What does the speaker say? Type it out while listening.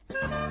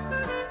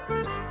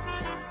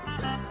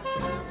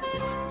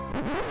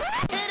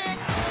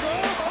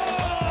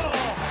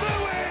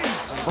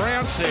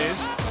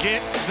says,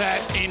 get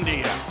that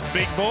India.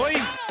 Big boy.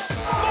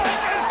 Call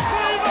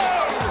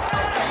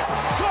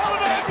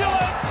an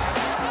ambulance!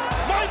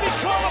 Maybe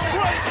call a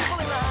police!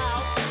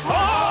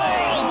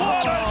 Oh,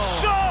 what a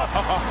shot!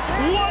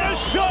 What a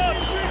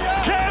shot!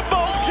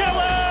 Campbell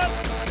killer!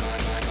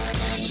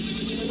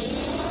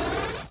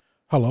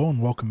 Hello and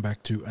welcome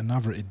back to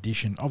another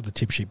edition of the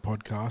Tip Sheet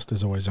Podcast.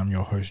 As always, I'm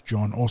your host,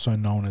 John, also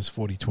known as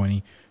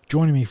 4020.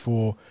 Joining me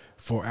for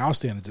our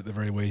standards at the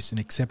very least, an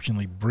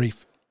exceptionally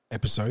brief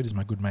episode is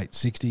my good mate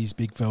Sixties,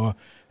 big fella.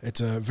 It's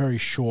a very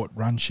short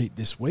run sheet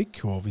this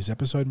week, or this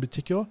episode in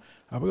particular.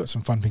 We've got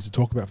some fun things to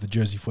talk about for the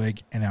Jersey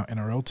Flegg and our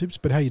NRL tips,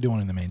 but how you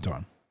doing in the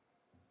meantime?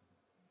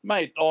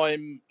 Mate,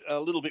 I'm a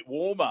little bit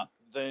warmer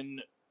than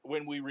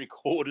when we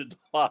recorded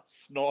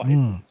last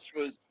night,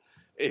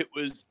 It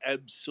was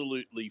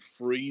absolutely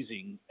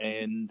freezing.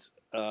 And,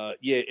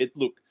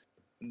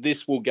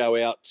 this will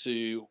go out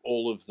to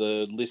all of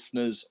the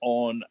listeners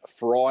on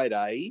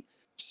Friday.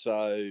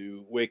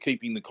 So we're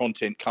keeping the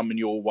content coming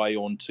your way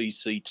on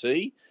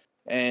TCT.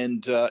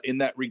 And in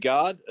that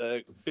regard,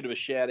 a bit of a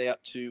shout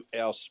out to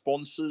our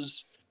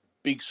sponsors,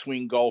 Big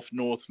Swing Golf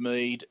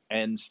Northmead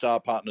and Star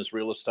Partners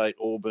Real Estate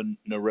Auburn,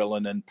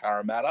 Narellan and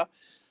Parramatta,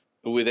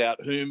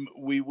 without whom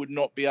we would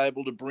not be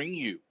able to bring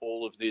you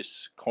all of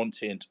this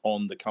content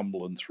on the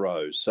Cumberland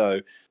Throw.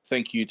 So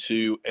thank you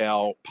to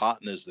our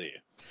partners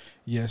there.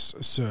 Yes,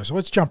 sir. So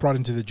let's jump right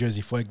into the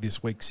Jersey Flegg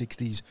this week.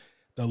 60s,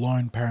 the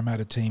lone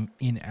Parramatta team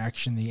in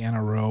action, the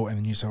NRL and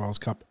the New South Wales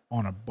Cup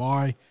on a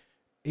bye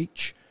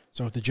each.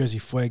 So with the Jersey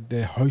Flegg,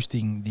 they're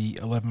hosting the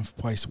 11th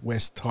place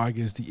West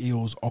Tigers. The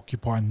Eels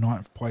occupy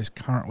 9th place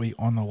currently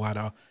on the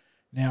ladder.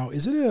 Now,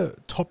 is it a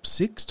top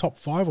 6, top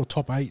 5, or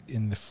top 8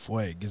 in the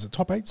Flegg? Is it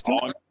top 8 still?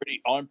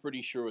 I'm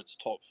pretty sure it's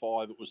top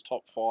 5. It was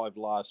top 5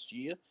 last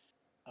year.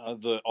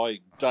 I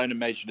don't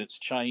imagine it's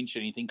changed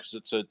anything because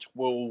it's a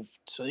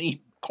 12-team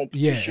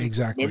competition. Yeah,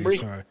 exactly.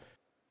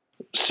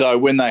 So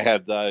when they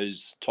have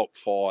those top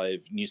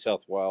 5 New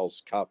South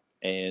Wales Cup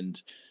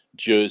and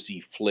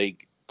Jersey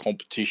Flegg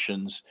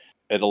competitions,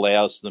 it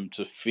allows them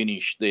to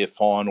finish their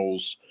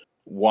finals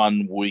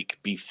 1 week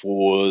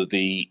before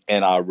the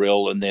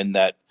NRL, and then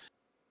that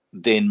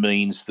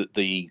means that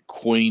the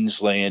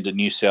Queensland and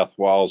New South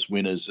Wales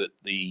winners at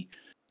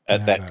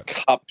that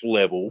cup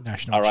level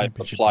are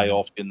able to play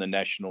off in the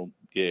national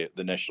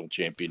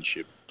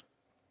championship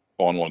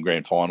final and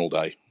grand final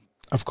day.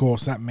 Of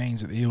course, that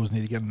means that the Eels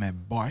need to get on their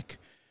bike.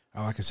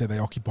 Like I said, they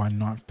occupy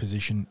 9th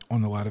position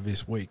on the ladder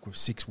this week with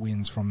 6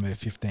 wins from their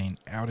 15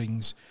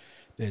 outings.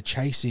 They're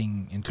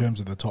chasing, in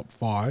terms of the top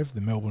 5,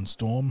 the Melbourne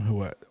Storm,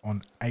 who are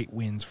on 8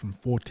 wins from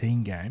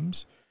 14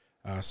 games.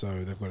 So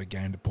they've got a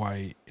game to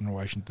play in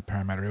relation to the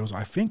Parramatta Eels.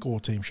 I think all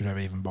teams should have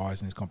even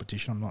buys in this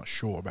competition. I'm not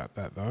sure about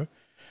that, though.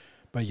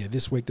 But yeah,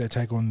 this week they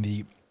take on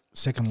the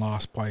second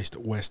last placed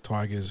West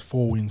Tigers.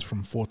 4 wins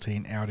from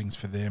 14 outings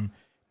for them.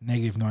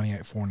 Negative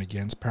 98 for and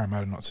against.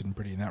 Parramatta not sitting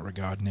pretty in that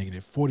regard.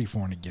 Negative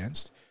 44 and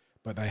against.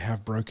 But they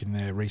have broken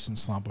their recent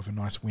slump with a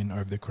nice win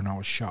over the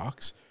Cronulla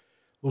Sharks.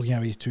 Looking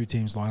at these two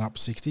teams line up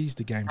 60s,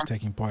 the game's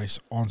taking place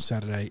on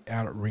Saturday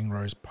out at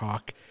Ringrose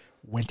Park,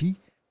 Wenty,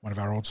 one of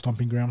our old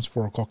stomping grounds,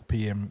 4:00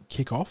 p.m.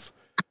 kickoff.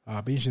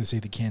 Be interested to see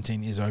if the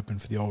canteen is open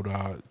for the old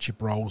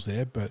chip rolls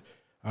there, but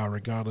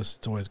regardless,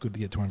 it's always good to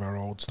get to one of our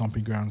old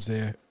stomping grounds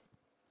there.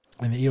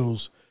 And the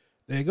Eels,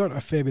 they got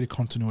a fair bit of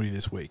continuity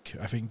this week.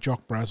 I think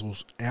Jock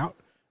Brazel's out,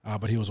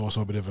 but he was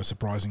also a bit of a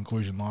surprise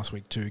inclusion last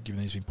week too,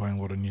 given he's been playing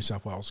a lot of New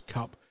South Wales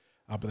Cup.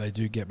 But they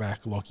do get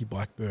back Lockie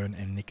Blackburn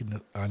and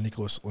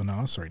Nicholas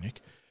Lenard. Sorry,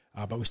 Nick.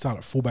 But we start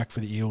at fullback for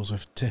the Eels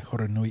with Te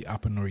Horanui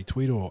Apanui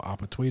Tweedle or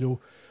Apa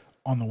Tweedle.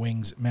 On the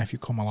wings, Matthew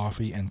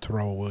Komalafi and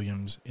Taroa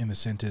Williams. In the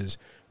centres,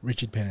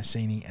 Richard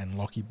Penasini and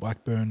Lockie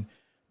Blackburn.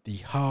 The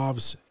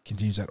halves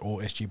continues that all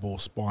SG Ball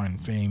spine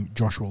theme.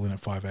 Joshua Lynn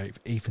at 5'8",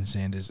 Ethan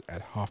Sanders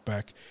at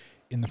halfback.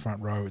 In the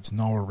front row, it's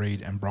Noah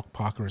Reid and Brock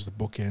Parker as the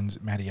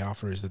bookends. Matty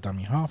Arthur is the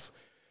dummy half.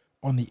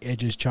 On the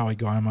edges, Charlie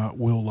Geimer,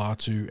 Will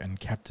Latu and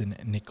Captain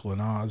Nick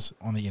Lenars.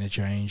 On the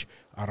interchange,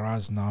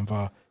 Araz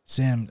Namva,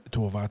 Sam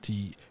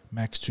Tuavati,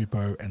 Max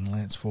Tupou and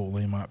Lance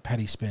Lima.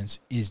 Paddy Spence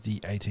is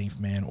the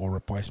 18th man or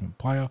replacement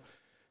player.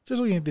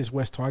 Just looking at this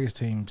West Tigers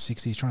team,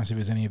 60s, trying to see if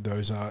there's any of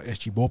those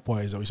SG Ball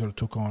players that we sort of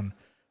took on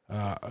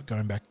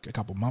going back a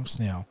couple of months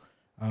now.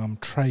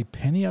 Trey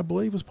Penny, I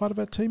believe, was part of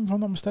that team, if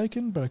I'm not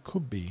mistaken, but I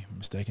could be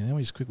mistaken. Let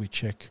me just quickly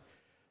check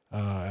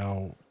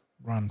our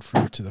run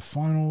through to the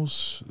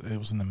finals. It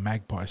was in the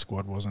Magpie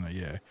squad, wasn't it?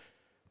 Yeah.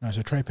 No,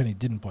 so Trey Penny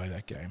didn't play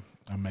that game.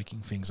 I'm making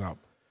things up.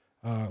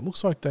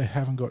 Looks like they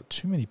haven't got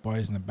too many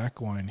players in the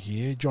back line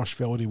here. Josh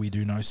Feldy, we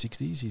do know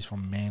 60s. He's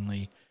from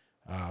Manly,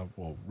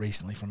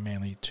 recently from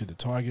Manly to the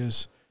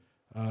Tigers.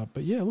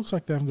 But yeah, it looks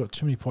like they haven't got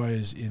too many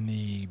players in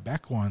the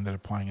back line that are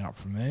playing up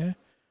from there.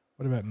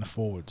 What about in the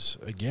forwards?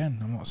 Again,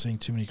 I'm not seeing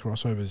too many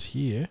crossovers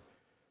here.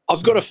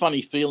 I've got a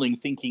funny feeling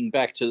thinking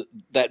back to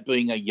that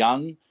being a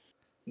young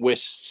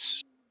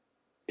West's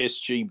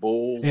SG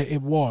Ball.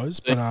 It was,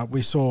 but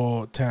we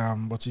saw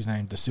what's his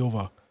name, De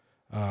Silva,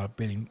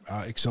 being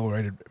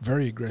accelerated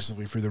very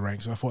aggressively through the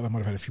ranks. So I thought they might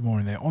have had a few more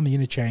in there. On the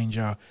interchange,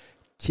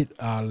 Kit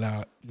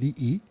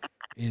Li'i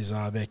is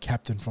their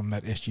captain from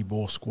that SG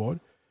Ball squad.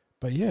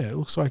 But yeah, it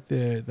looks like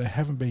they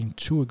haven't been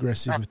too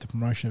aggressive with the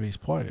promotion of these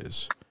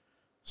players.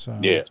 So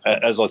yeah,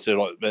 as I said,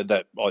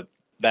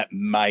 that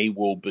may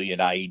well be an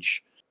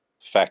age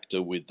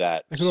factor with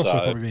that. They could also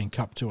probably be in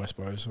Cup too, I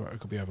suppose. So I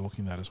could be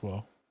overlooking that as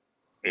well.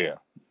 Yeah.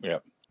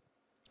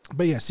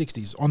 But yeah,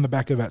 60s on the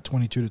back of that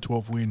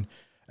 22-12 win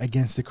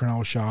against the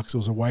Cronulla Sharks. It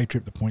was a away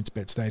trip to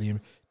PointsBet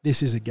Stadium.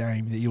 This is a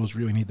game the Eels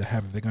really need to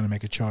have if they're going to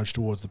make a charge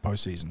towards the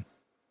postseason.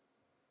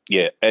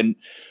 Yeah, and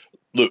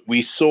look,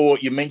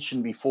 you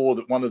mentioned before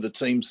that one of the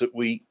teams that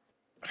we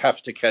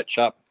have to catch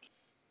up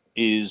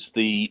is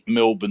the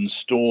Melbourne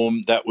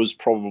Storm. That was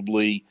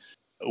probably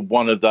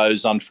one of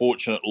those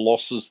unfortunate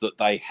losses that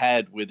they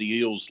had where the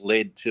Eels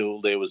led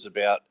till there was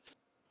about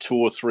 2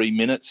 or 3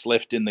 minutes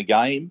left in the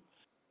game.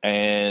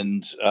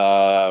 And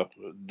there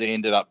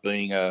ended up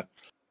being a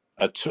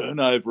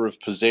turnover of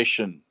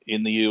possession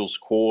in the Eels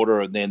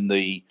quarter, and then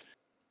the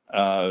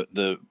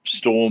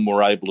Storm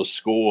were able to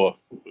score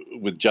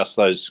with just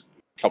those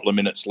couple of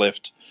minutes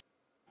left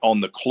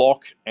on the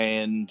clock,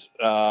 and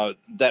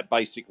that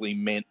basically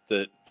meant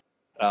that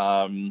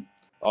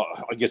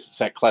I guess it's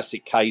that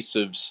classic case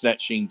of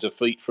snatching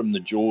defeat from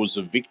the jaws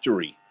of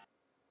victory,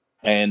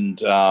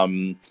 and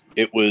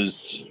it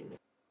was.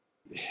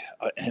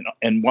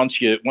 And once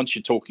you're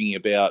talking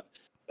about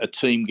a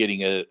team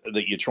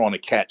that you're trying to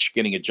catch,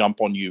 getting a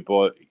jump on you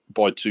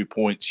by 2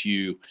 points,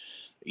 you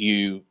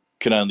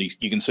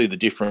can see the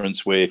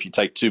difference where if you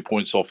take 2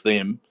 points off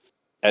them,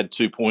 add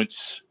 2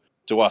 points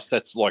to us,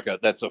 that's a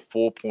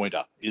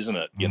 4-pointer, isn't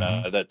it? Mm-hmm. You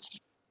know,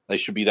 they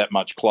should be that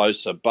much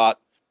closer. But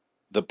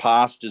the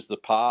past is the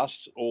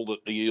past. All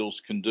that the Eels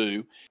can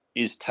do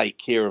is take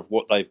care of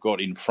what they've got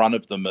in front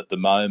of them at the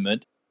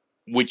moment,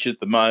 which at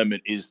the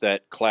moment is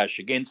that clash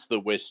against the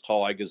West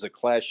Tigers, a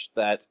clash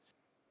that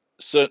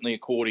certainly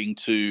according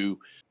to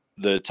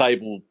the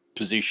table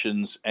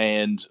positions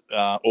and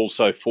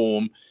also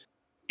form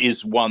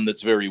is one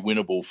that's very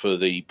winnable for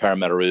the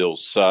Parramatta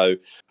Eels. So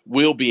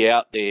we'll be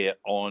out there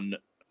on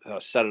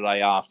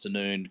Saturday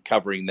afternoon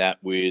covering that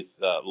with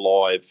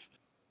live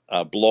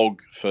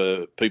blog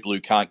for people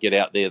who can't get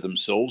out there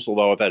themselves,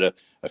 although I've had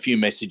a few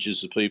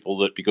messages of people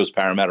that because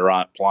Parramatta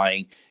aren't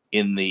playing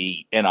in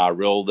the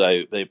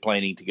NRL, they're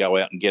planning to go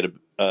out and get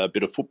a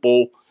bit of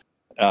football,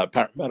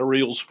 Parramatta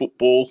Eels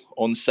football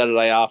on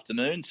Saturday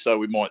afternoon. So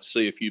we might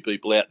see a few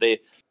people out there.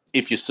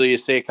 If you see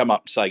us there, come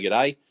up and say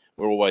g'day.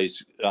 We're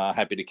always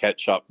happy to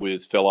catch up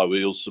with fellow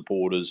Eels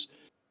supporters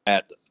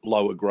at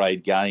lower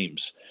grade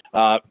games.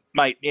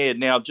 Mate, yeah,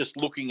 now just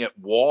looking at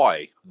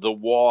why.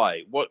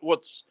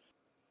 What's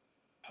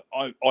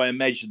I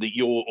imagine that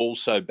you're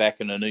also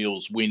backing an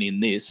Eels win in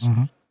this.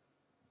 Mm-hmm.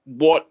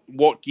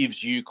 What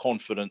gives you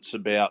confidence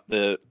about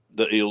the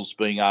Eels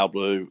being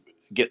able to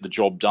get the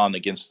job done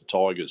against the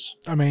Tigers?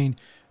 I mean,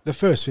 the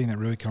first thing that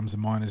really comes to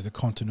mind is the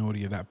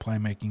continuity of that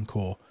playmaking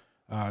core.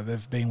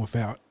 They've been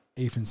without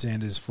Ethan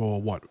Sanders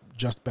for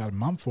just about a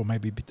month, or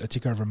maybe a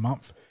tick over a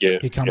month. Yeah,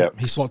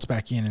 he slots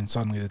back in, and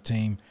suddenly the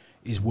team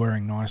is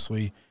whirring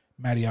nicely.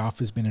 Matty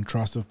Arthur's been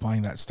entrusted with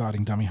playing that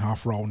starting dummy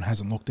half role and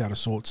hasn't looked out of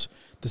sorts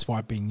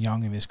despite being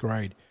young in this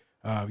grade.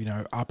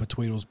 Upper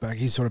Tweedle's back.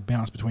 He's sort of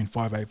bounced between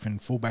 5'8"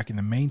 and fullback in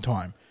the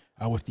meantime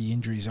with the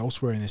injuries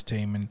elsewhere in this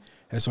team, and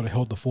has sort of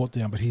held the fort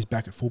down, but he's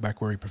back at fullback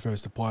where he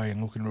prefers to play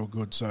and looking real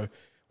good. So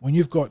when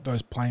you've got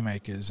those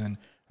playmakers, and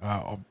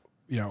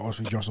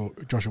obviously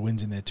Joshua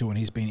Wynn's in there too, and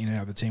he's been in and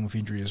out of the team with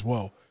injury as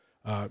well.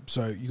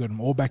 So you got them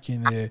all back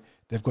in there.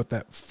 They've got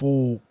that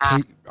full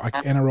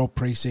NRL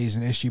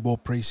preseason, SG Ball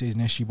preseason,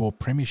 SG Ball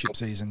premiership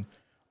season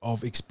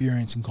of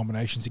experience and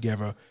combinations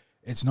together.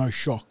 It's no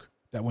shock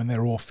that when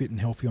they're all fit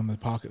and healthy on the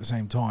park at the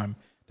same time,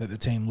 that the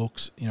team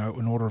looks,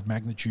 an order of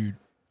magnitude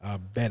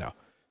better.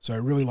 So I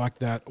really like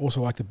that.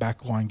 Also like the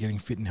back line getting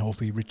fit and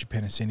healthy. Richard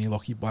Penasini,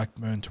 Lockie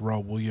Blackburn,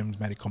 Terrell Williams,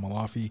 Matty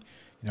Komalafi,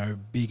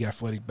 big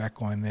athletic back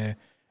line there.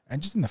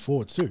 And just in the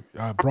forwards too.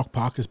 Brock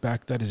Parker's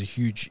back. That is a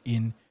huge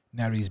in.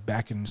 Now that he's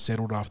back and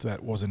settled after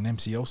that was an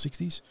MCL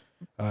 60s.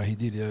 He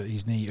did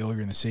his knee earlier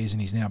in the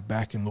season. He's now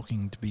back and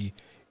looking to be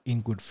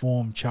in good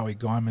form. Charlie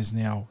Geimer's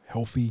now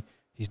healthy.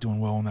 He's doing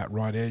well on that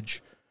right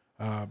edge.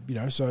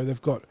 So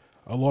they've got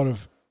a lot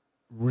of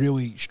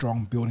really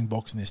strong building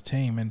blocks in this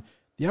team. And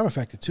the other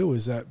factor too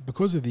is that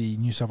because of the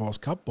New South Wales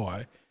Cup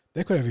bye,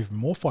 they could have even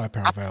more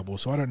firepower available.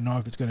 So I don't know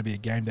if it's going to be a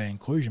game day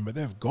inclusion, but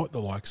they've got the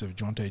likes of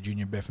Jonte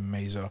Jr., Bethan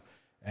Meza,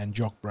 and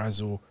Jock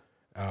Brazel,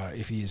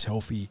 if he is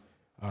healthy,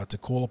 to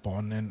call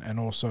upon, and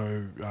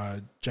also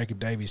Jacob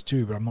Davies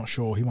too, but I'm not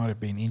sure. He might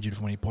have been injured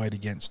when he played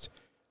against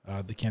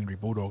the Canterbury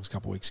Bulldogs a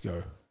couple of weeks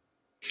ago.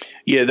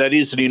 Yeah, that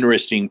is an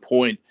interesting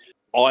point.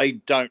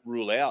 I don't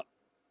rule out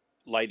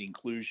late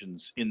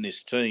inclusions in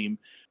this team.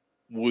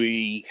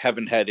 We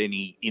haven't had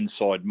any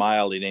inside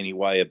mail in any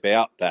way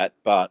about that,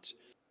 but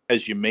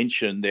as you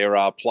mentioned, there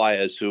are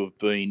players who have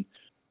been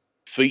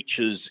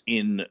features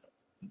in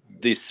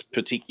this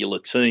particular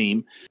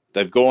team.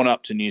 They've gone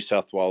up to New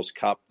South Wales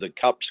Cup. The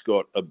Cup's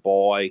got a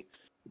bye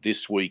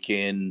this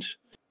weekend.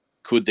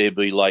 Could there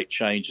be late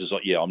changes?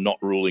 Yeah, I'm not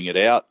ruling it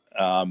out.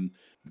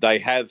 They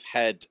have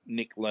had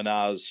Nick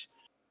Lenars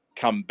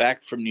come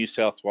back from New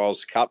South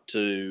Wales Cup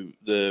to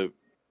the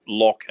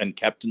lock and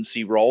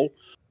captaincy role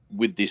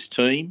with this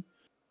team.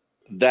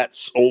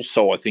 That's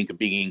also, I think, a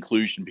big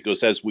inclusion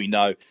because, as we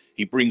know,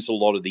 he brings a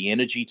lot of the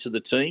energy to the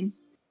team,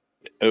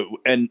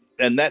 and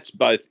that's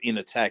both in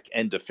attack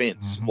and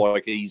defence. Mm-hmm.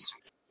 Like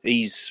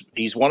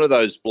he's one of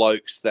those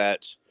blokes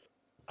that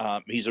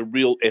he's a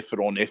real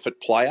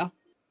effort player,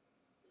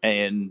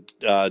 and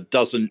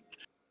doesn't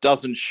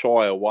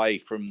shy away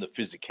from the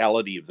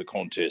physicality of the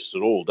contest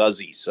at all, does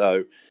he?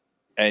 So,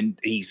 and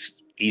he's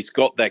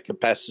got that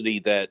capacity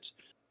that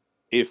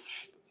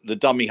if the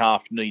dummy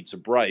half needs a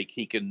break,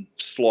 he can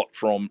slot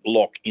from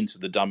lock into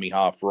the dummy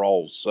half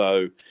role.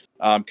 So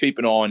keep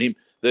an eye on him.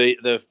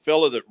 The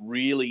fella that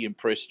really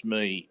impressed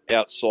me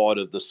outside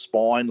of the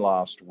spine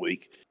last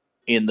week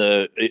in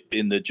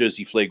the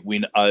Jersey Flegg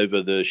win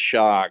over the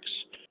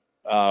Sharks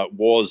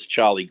was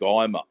Charlie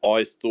Geimer.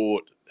 I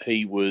thought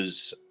he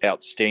was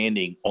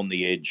outstanding on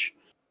the edge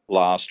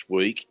last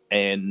week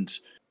and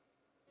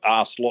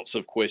asked lots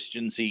of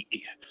questions.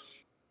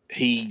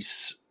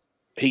 He's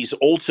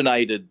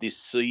alternated this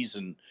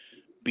season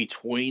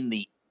between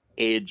the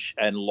edge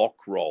and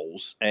lock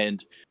roles,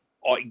 and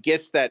I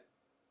guess that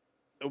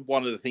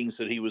one of the things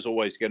that he was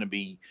always going to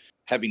be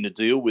having to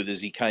deal with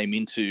as he came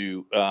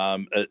into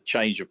a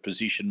change of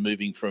position,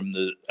 moving from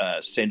the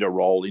centre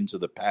role into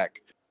the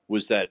pack,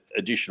 was that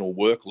additional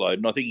workload.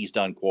 And I think he's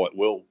done quite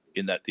well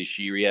in that this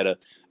year. He had a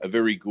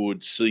very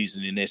good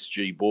season in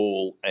SG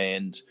ball,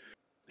 and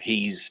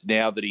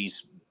now that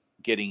he's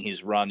getting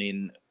his run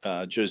in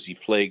Jersey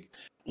Flegg,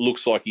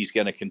 looks like he's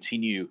going to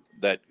continue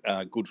that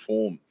good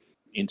form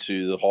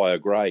into the higher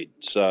grade.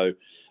 So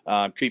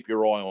keep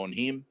your eye on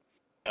him.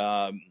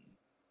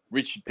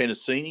 Richard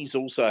Penasini's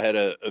also had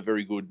a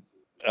very good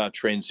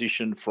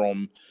transition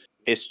from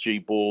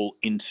SG ball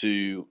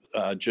into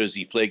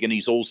Jersey Flegg, and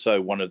he's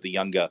also one of the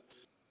younger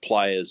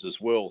players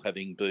as well,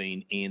 having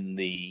been in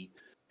the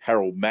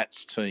Harold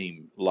Matts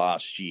team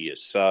last year.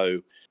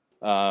 So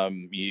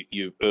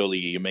you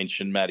earlier you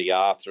mentioned Matty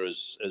Arthur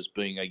as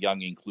being a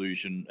young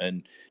inclusion,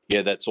 and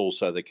yeah, that's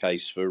also the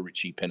case for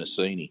Richie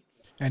Penasini.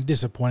 And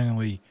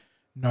disappointingly,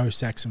 no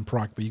Saxon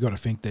Pryke, but you got to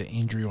think that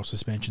injury or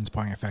suspension's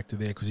playing a factor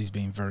there because he's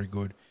been very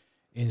good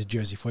into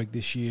Jersey Flegg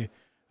this year.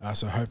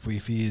 So hopefully,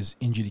 if he is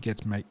injured, he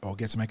gets to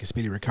make a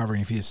speedy recovery.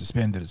 And if he is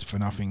suspended, it's for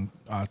nothing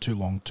too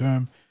long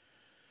term.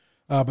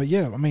 But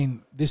yeah, I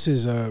mean, this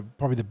is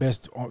probably the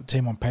best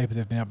team on paper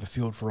they've been able to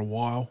field for a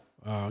while.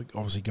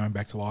 Obviously, going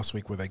back to last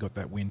week where they got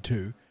that win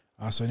too.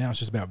 So now it's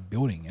just about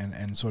building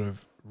and sort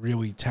of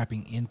really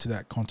tapping into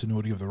that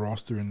continuity of the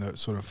roster and the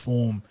sort of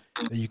form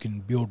that you can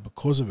build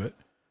because of it.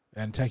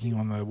 And taking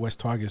on the West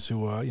Tigers,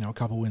 who are a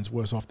couple wins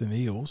worse off than the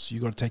Eagles, you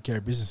got to take care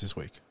of business this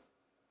week.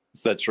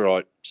 That's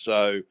right.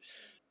 So,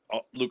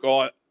 look,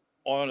 I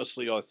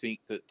honestly think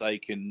that they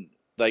can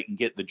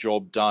get the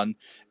job done.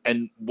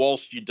 And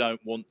whilst you don't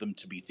want them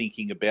to be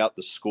thinking about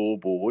the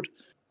scoreboard,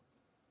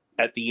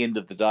 at the end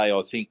of the day,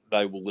 I think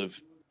they will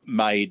have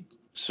made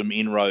some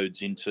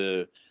inroads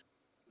into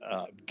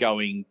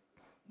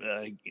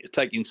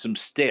taking some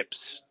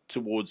steps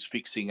towards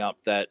fixing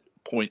up that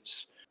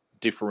points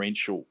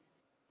differential,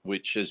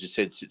 which, as you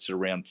said, sits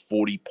around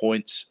 40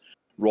 points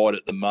right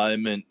at the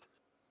moment.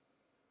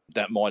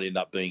 That might end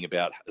up being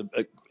about,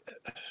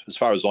 as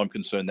far as I'm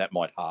concerned, that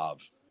might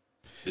halve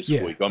this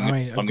week. I'm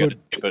going to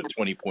give a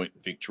 20-point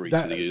victory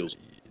to the Eels.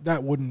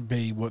 That wouldn't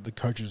be what the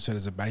coaches said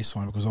as a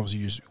baseline, because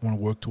obviously you just want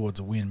to work towards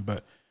a win.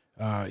 But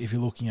if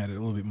you're looking at it a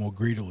little bit more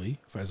greedily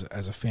as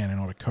a fan and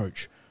not a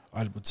coach,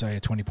 I would say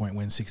a 20-point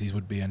win, 60s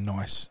would be a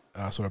nice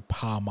sort of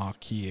par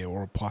mark here,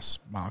 or a plus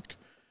mark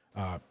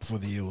for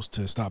the Eels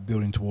to start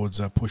building towards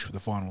a push for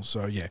the finals.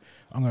 So, yeah,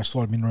 I'm going to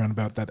slide them in around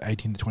about that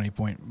 18 to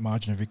 20-point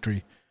margin of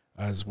victory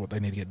as what they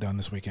need to get done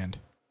this weekend.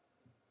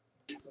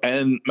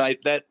 And,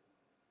 mate, that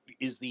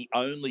is the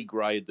only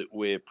grade that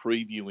we're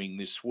previewing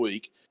this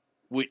week,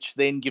 which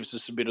then gives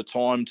us a bit of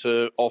time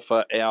to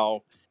offer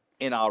our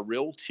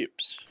NRL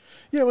tips.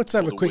 Yeah, let's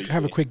have a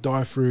quick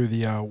dive through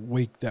the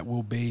week that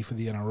will be for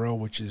the NRL,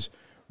 which is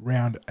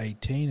round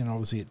 18, and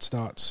obviously it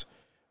starts.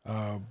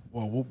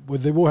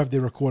 They will have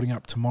their recording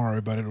up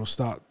tomorrow, but it'll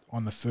start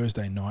on the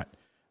Thursday night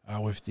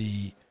with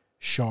the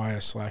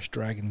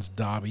Shire/Dragons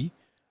derby,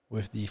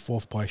 with the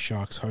 4th place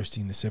Sharks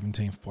hosting the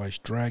 17th place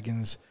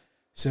Dragons.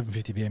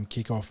 7:50 p.m.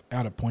 kickoff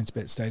out at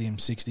PointsBet Stadium,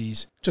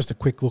 60s. Just a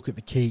quick look at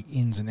the key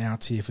ins and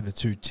outs here for the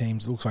two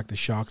teams. It looks like the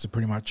Sharks are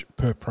pretty much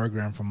per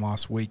program from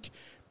last week.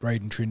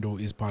 Braden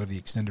Trindle is part of the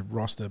extended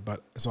roster,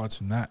 but aside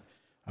from that,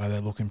 they're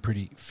looking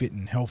pretty fit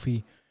and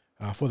healthy.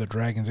 For the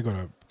Dragons, they've got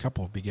a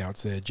couple of big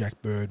outs there. Jack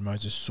Bird,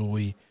 Moses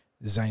Suli,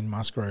 Zane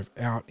Musgrove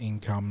out,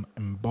 income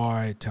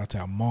Mbai,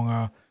 Tautau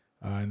Monga,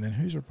 and then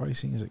who's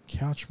replacing? Is it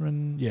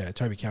Couchman? Yeah,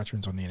 Toby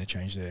Couchman's on the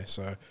interchange there.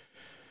 So,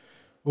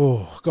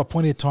 got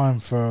plenty of time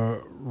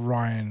for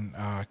Ryan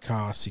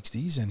Carr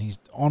 60s, and he's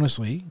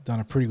honestly done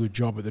a pretty good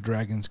job at the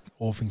Dragons,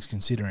 all things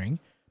considering,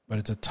 but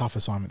it's a tough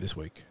assignment this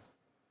week.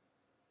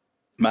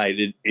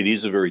 Mate, it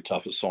is a very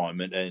tough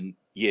assignment, and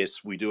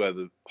yes, we do have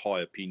a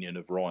high opinion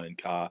of Ryan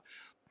Carr.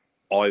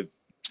 I've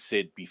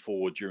said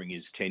before during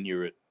his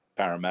tenure at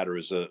Parramatta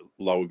as a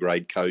lower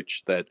grade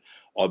coach that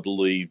I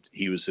believed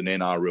he was an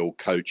NRL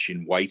coach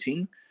in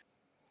waiting.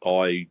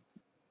 I've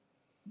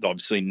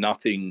seen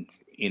nothing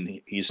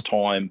in his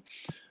time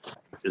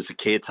as a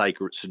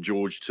caretaker at St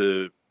George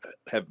to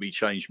have me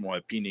change my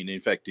opinion. In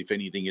fact, if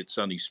anything, it's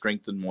only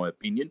strengthened my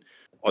opinion.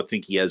 I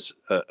think he has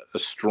a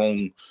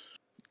strong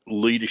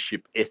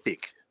leadership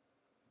ethic.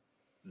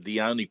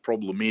 The only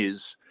problem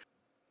is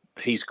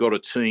he's got a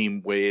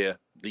team where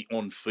the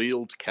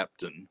on-field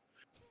captain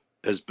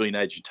has been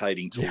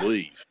agitating to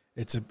leave.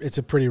 It's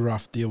a pretty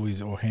rough deal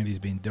hand he's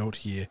been dealt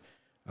here.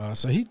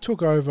 So he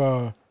took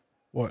over,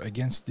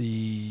 against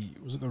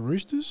was it the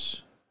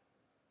Roosters?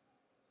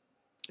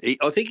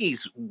 I think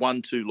he's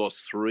 1-2,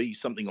 lost 3,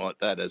 something like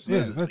that, hasn't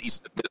it?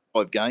 That's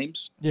 5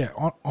 games. Yeah,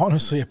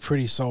 honestly, a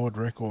pretty solid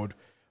record,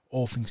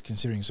 all things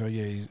considering. So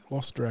yeah, he's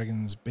lost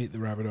Dragons, beat the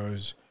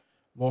Rabbitohs,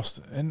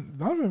 lost, and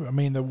none of them. I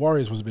mean, the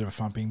Warriors was a bit of a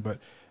thumping, but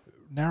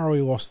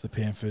narrowly lost the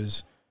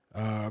Panthers.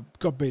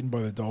 Got beaten by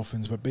the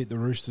Dolphins, but beat the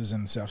Roosters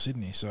and South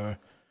Sydney. So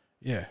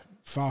yeah,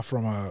 far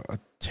from a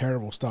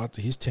terrible start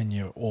to his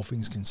tenure, all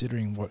things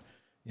considering what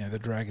the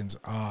Dragons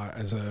are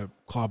as a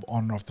club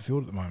on and off the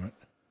field at the moment.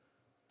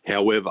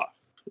 However,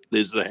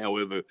 there's the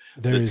however.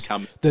 There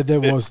was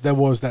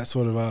that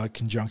sort of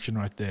conjunction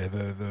right there.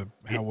 The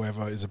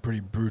however is a pretty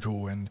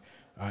brutal and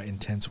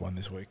intense one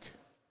this week.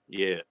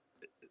 Yeah,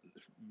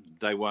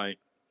 they won't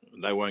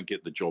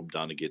get the job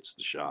done against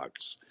the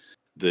Sharks.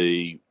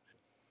 The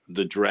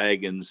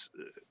Dragons,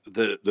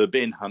 the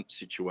Ben Hunt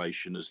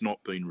situation has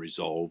not been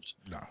resolved.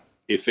 No,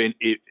 if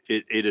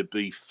it'd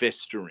be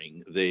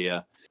festering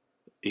there.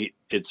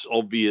 It's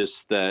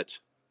obvious that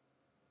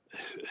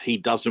he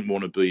doesn't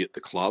want to be at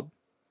the club.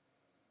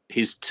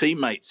 His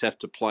teammates have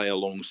to play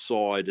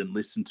alongside and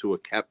listen to a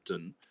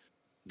captain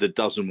that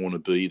doesn't want to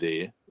be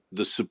there.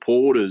 The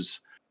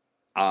supporters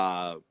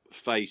are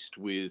faced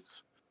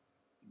with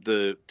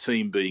the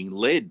team being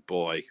led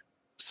by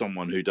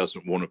someone who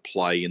doesn't want to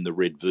play in the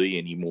Red V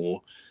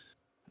anymore.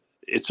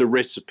 It's a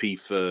recipe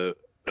for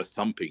a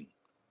thumping.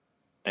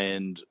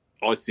 And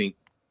I think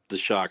the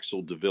Sharks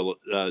will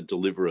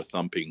deliver a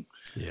thumping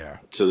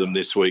to them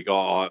this week.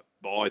 I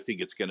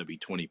think it's going to be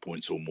 20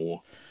 points or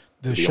more.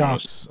 The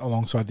Sharks,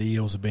 alongside the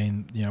Eels, have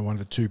been one of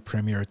the 2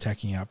 premier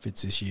attacking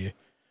outfits this year,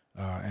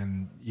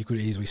 and you could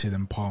easily see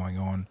them piling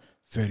on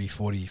 30,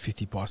 40,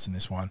 50 plus in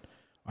this one.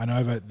 I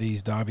know that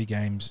these derby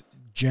games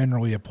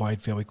generally are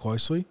played fairly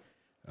closely,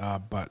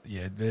 but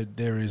yeah,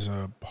 there is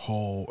a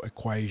whole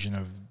equation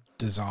of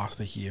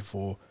disaster here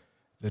for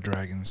the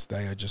Dragons.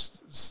 They are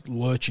just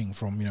lurching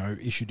from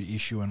issue to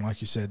issue, and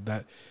like you said,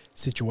 that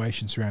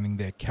situation surrounding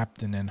their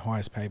captain and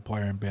highest paid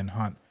player in Ben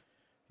Hunt,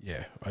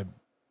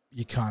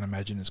 you can't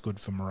imagine it's good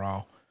for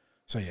morale.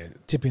 So yeah,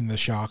 tipping the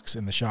Sharks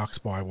and the Sharks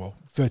by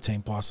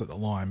 13 plus at the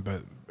line,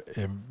 but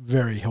a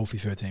very healthy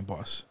 13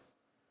 plus.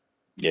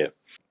 Yeah.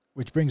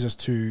 Which brings us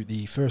to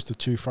the first of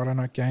 2 Friday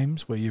night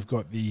games where you've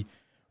got the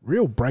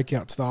real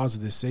breakout stars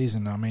of this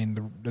season. I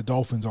mean, the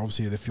Dolphins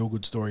obviously are the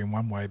feel-good story in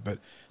one way, but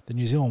the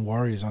New Zealand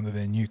Warriors under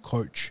their new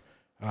coach,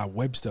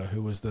 Webster,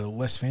 who was the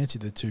less fancy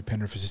of the 2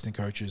 Penrith assistant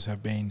coaches,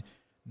 have been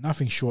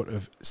nothing short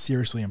of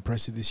seriously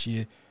impressive this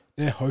year.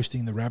 They're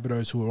hosting the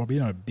Rabbitohs, who have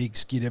been on a big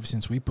skid ever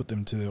since we took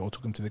them to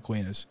the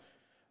cleaners.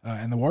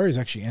 And the Warriors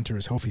actually enter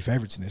as healthy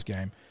favourites in this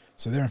game.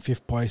 So they're in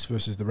 5th place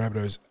versus the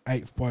Rabbitohs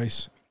 8th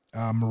place.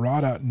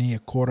 Murata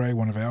Niokore,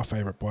 one of our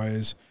favourite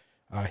players,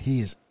 he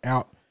is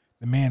out.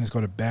 The man has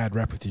got a bad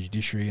rap with the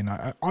judiciary, and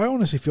I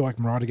honestly feel like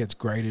Murata gets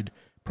graded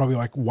probably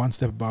like one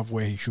step above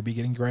where he should be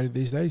getting graded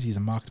these days. He's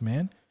a marked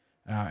man,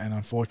 and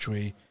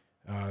unfortunately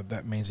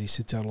that means he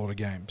sits out a lot of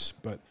games.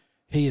 But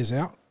he is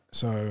out,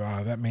 so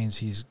that means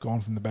he's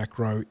gone from the back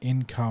row.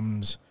 In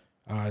comes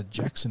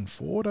Jackson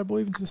Ford, I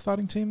believe, into the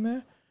starting team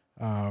there,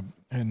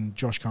 and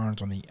Josh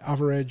Curran's on the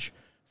other edge.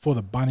 For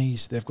the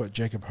Bunnies, they've got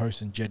Jacob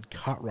Host and Jed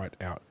Cartwright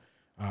out,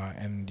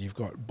 and you've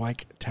got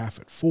Blake Taff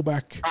at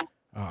fullback.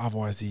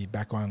 Otherwise, the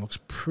backline looks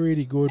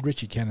pretty good.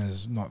 Richie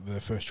Kenner's not the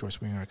first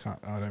choice winger,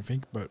 I don't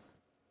think, but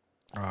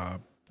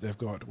they've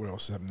got, what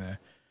else is happening there?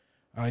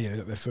 They've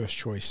got their first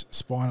choice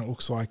spine, it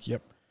looks like,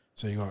 yep.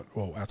 So you got,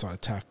 outside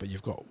of Taff, but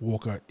you've got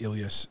Walker,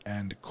 Ilias,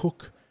 and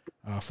Cook.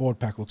 Forward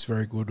pack looks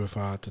very good with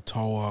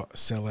Totola,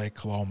 Sele,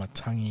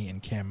 Kaloa-Matangi,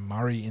 and Cam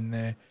Murray in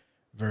there.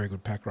 Very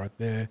good pack right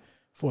there.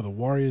 For the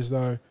Warriors,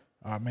 though,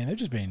 they've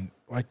just been,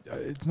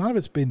 it's none of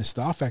it's been the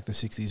star factor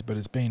 60s, but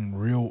it's been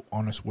real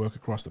honest work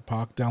across the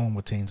park. Dallin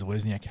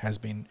Watine-Zelezniak has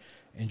been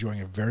enjoying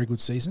a very good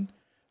season,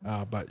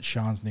 but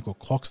Shans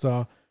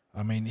Nickel-Clockstar,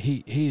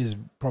 he is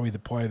probably the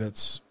player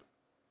that's...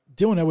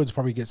 Dylan Edwards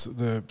probably gets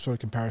the sort of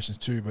comparisons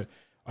too, but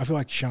I feel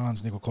like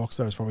Shans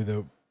Nickel-Clockstar is probably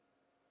the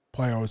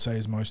player I would say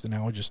is most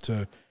analogous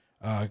to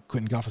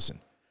Quinton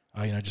Gufferson.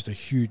 Just a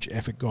huge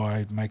effort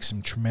guy, makes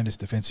some tremendous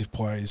defensive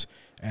plays,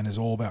 and is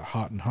all about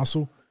heart and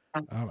hustle.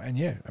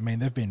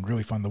 They've been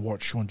really fun to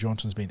watch. Sean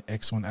Johnson's been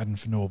excellent. Adam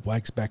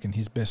Fanua-Blake's back in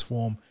his best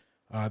form.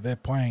 They're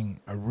playing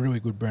a really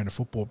good brand of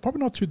football.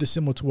 Probably not too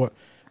dissimilar to what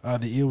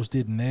the Eels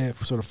did in their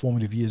sort of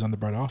formative years under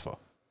Brad Arthur.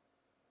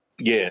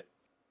 Yeah.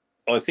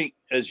 I think,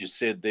 as you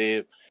said,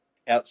 they're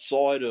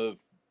outside of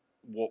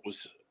what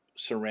was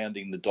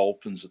surrounding the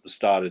Dolphins at the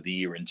start of the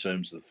year in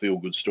terms of the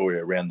feel-good story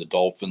around the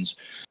Dolphins.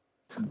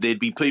 There'd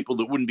be people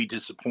that wouldn't be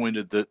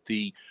disappointed that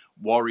the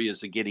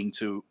Warriors are getting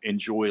to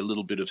enjoy a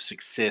little bit of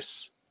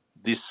success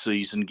this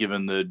season,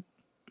 given the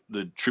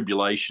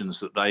tribulations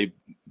that they've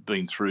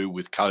been through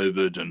with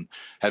COVID and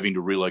having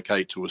to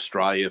relocate to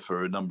Australia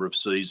for a number of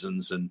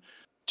seasons, and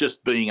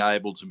just being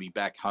able to be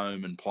back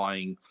home and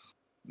playing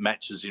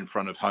matches in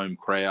front of home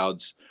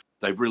crowds.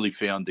 They've really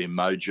found their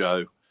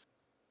mojo.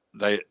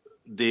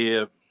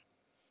 The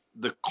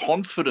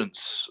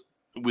confidence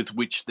with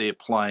which they're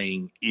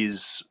playing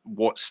is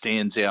what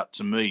stands out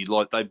to me.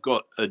 Like, they've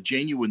got a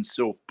genuine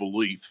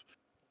self-belief,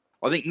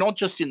 I think, not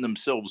just in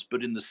themselves,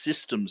 but in the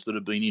systems that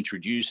have been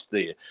introduced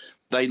there.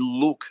 They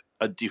look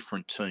a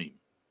different team.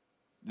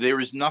 There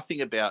is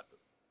nothing about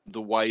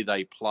the way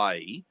they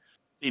play,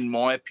 in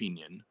my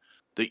opinion,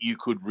 that you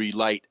could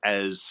relate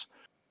as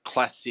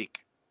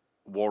classic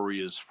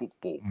Warriors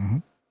football. Mm-hmm.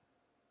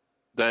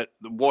 That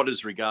what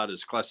is regarded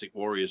as classic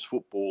Warriors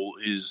football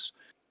is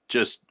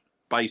just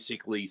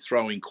basically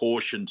throwing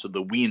caution to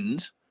the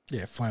wind.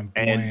 Yeah,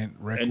 flamboyant,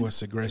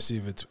 reckless,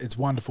 aggressive. It's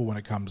wonderful when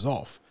it comes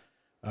off,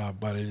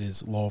 but it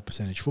is lower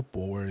percentage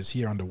football. Whereas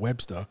here under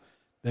Webster,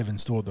 they've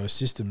installed those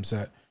systems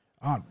that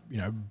aren't,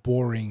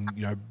 boring,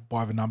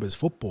 by the numbers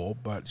football,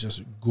 but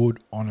just good,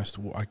 honest,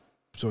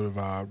 sort of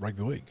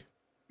rugby league.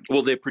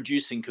 Well, they're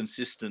producing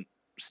consistent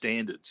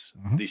standards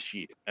this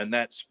year, and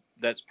that's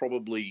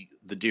probably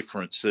the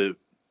difference.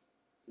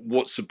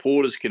 What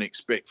supporters can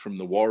expect from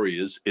the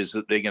Warriors is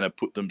that they're going to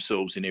put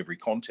themselves in every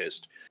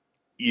contest.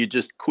 You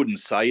just couldn't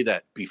say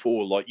that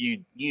before. Like,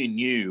 you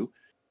knew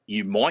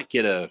you might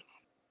get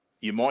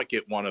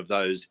one of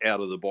those out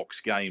of the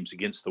box games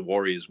against the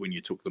Warriors when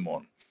you took them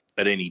on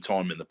at any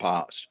time in the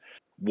past.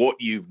 What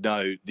you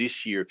know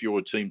this year, if you're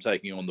a team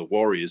taking on the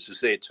Warriors, is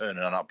they're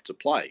turning up to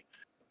play,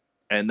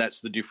 and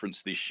that's the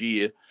difference this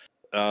year.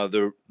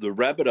 The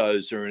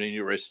Rabbitohs are an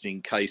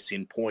interesting case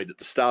in point. At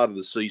the start of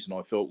the season,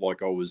 I felt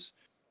like I was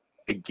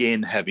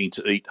again having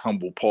to eat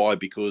humble pie,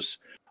 because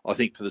I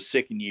think for the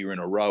second year in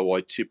a row,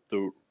 I tipped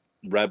the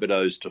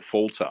Rabbitohs to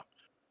falter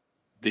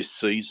this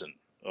season.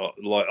 I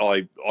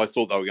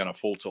thought they were going to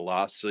falter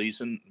last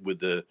season with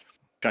the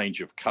change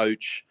of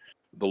coach,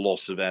 the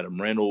loss of Adam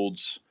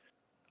Reynolds.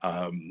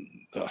 I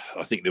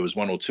think there was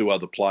one or two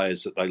other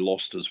players that they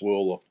lost as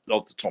well.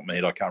 Off the top of my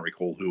head, I can't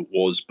recall who it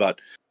was, but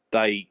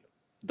they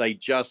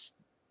just,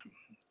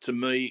 to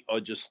me, I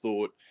just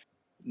thought,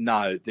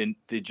 no, then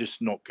they're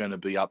just not going to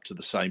be up to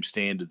the same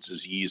standards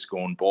as years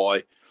gone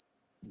by.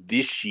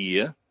 This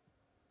year,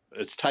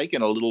 it's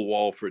taken a little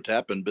while for it to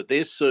happen, but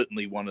they're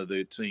certainly one of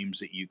the teams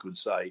that you could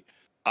say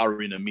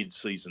are in a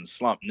mid-season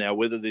slump. Now,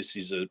 whether this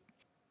is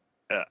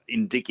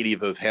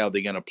indicative of how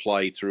they're going to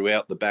play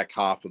throughout the back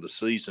half of the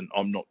season,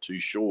 I'm not too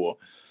sure.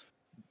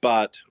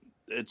 But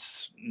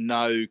it's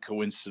no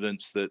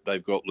coincidence that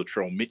they've got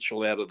Latrell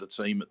Mitchell out of the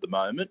team at the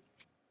moment.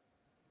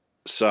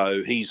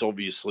 So he's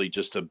obviously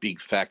just a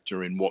big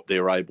factor in what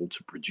they're able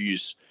to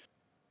produce.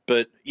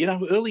 But,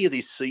 earlier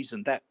this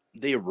season, that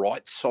their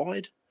right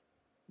side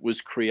was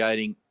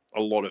creating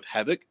a lot of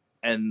havoc,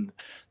 and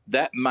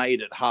that made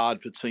it hard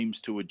for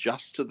teams to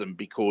adjust to them,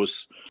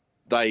 because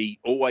they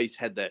always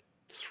had that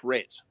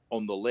threat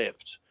on the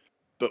left,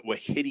 but were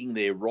hitting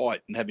their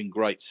right and having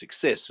great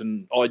success.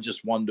 And I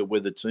just wonder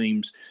whether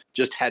teams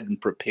just hadn't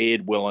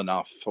prepared well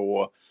enough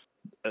for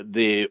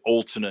their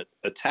alternate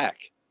attack.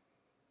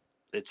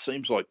 It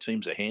seems like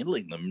teams are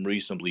handling them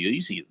reasonably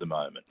easy at the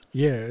moment.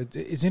 Yeah,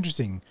 it's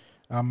interesting.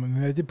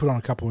 They did put on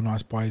a couple of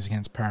nice plays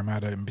against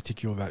Parramatta, in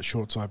particular that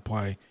short side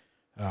play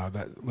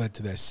that led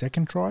to their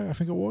second try, I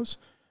think it was,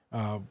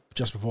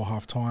 just before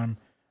half-time.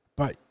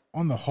 But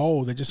on the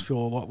whole, they just feel a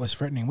lot less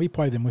threatening. We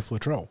played them with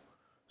Latrell,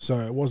 so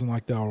it wasn't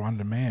like they were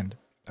undermanned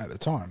at the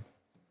time.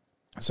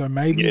 So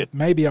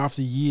maybe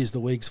after years, the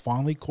league's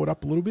finally caught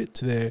up a little bit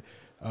to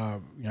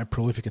their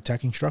prolific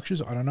attacking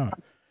structures. I don't know.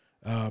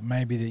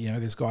 Maybe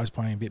there's guys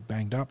playing a bit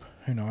banged up.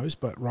 Who knows?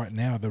 But right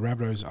now, the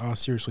Rabbitohs are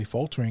seriously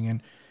faltering,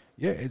 and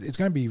it's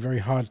going to be very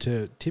hard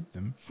to tip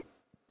them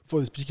for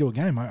this particular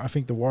game. I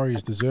think the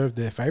Warriors deserve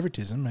their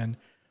favoritism, and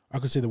I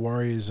could see the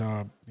Warriors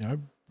are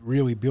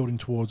really building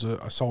towards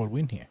a solid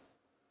win here.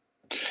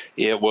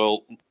 Yeah,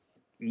 well,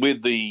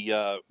 with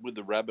the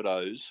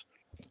Rabbitohs,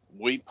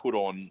 we put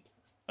on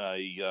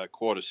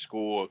quite a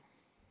score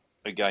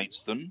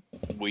against them.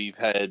 We've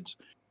had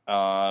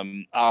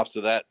after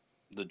that,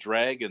 the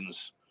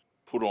Dragons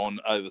put on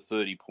over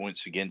 30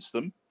 points against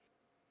them.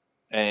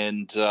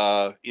 And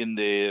in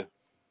their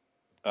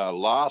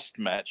last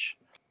match,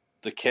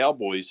 the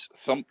Cowboys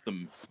thumped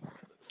them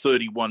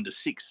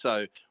 31-6.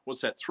 So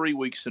what's that, 3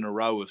 weeks in a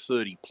row of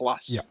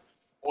 30-plus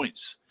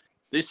points.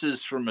 This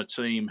is from a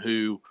team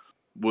who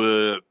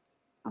were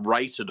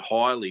rated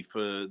highly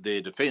for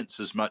their defence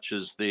as much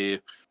as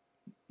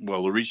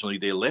originally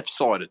their left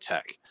side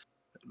attack.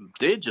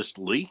 They're just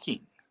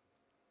leaking.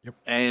 Yep.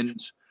 And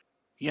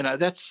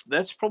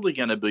that's probably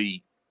going to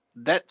be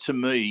that to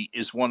me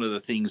is one of the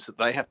things that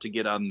they have to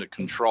get under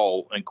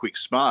control and quick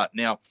smart.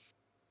 Now,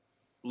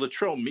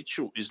 Latrell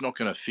Mitchell is not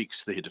going to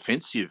fix their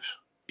defensive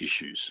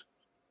issues.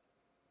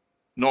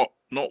 Not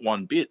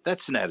one bit.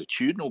 That's an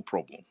attitudinal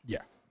problem.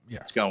 Yeah.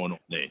 What's going on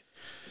there?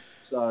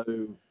 So,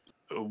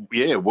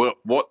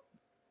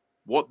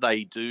 what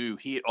they do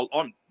here?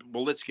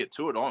 Let's get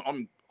to it.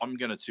 I'm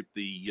going to tip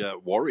the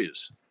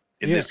Warriors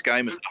in this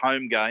game. It's a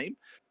home game.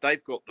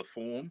 They've got the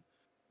form.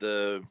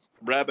 The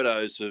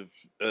Rabbitohs have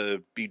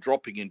be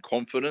dropping in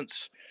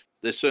confidence.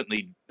 They're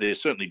certainly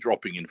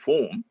dropping in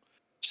form.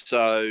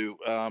 So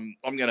I'm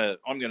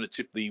gonna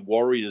tip the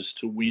Warriors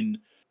to win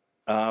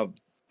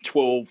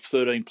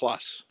 12-13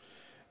 plus.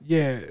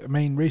 Yeah, I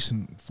mean,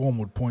 recent form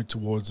would point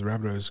towards the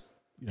Rabbitohs,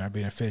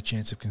 being a fair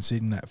chance of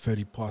conceding that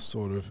 30 plus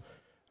sort of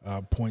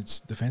points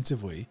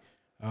defensively.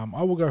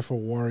 I will go for a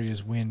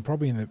Warriors win,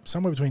 probably in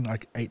somewhere between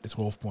like 8 to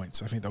 12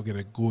 points. I think they'll get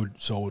a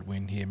good, solid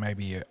win here.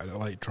 Maybe a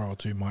late try or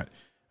two might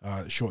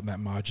shorten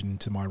that margin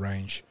into my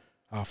range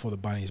for the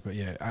Bunnies. But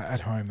yeah, at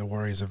home, the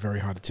Warriors are very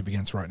hard to tip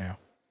against right now.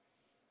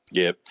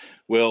 Yeah,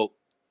 well,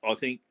 I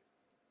think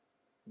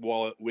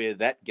where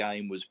that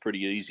game was pretty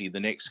easy,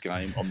 the next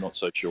game, I'm not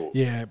so sure.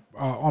 Yeah,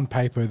 on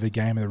paper, the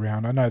game of the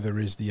round, I know there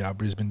is the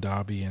Brisbane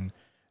Derby and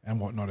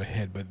whatnot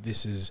ahead, but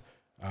this is,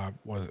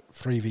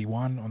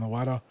 3v1 on the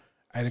ladder,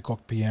 8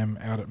 o'clock p.m.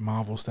 out at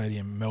Marvel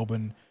Stadium,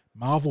 Melbourne.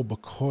 Marvel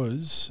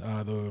because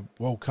the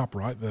World Cup,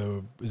 right?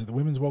 Is it the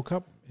Women's World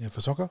Cup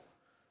for soccer?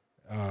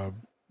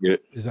 Yeah.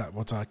 Is that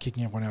what's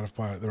kicking everyone out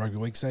of the Rugby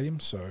League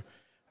Stadium? So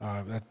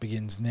that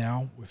begins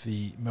now with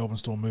the Melbourne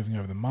Storm moving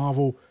over to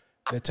Marvel.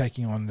 They're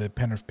taking on the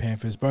Penrith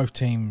Panthers. Both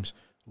teams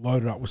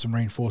loaded up with some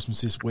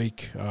reinforcements this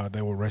week.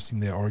 They were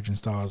resting their Origin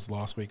stars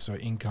last week, so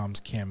in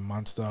comes Cam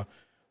Munster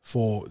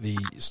for the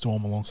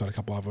Storm alongside a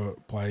couple other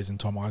players in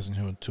Tom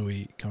Eisenhuhr and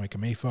Tui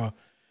Kamikamifa.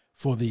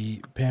 For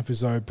the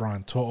Panthers, though,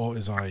 Brian To'o,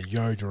 Isaiah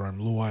Yeo, Jerome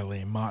Luai,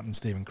 Liam Martin,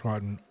 Stephen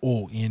Crichton,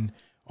 all in.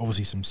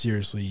 Obviously some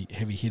seriously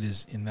heavy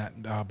hitters in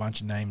that bunch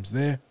of names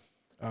there.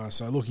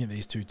 So looking at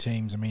these two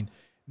teams, I mean,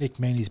 Nick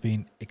Meaney's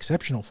been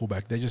exceptional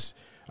fullback.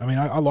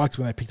 I liked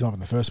when they picked him up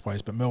in the first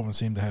place, but Melbourne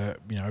seem to have,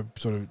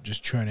 sort of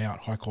just churn out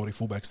high-quality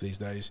fullbacks these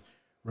days,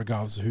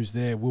 regardless of who's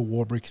there. Will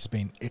Warbrick has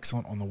been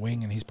excellent on the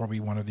wing, and he's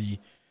probably one of the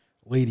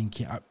leading...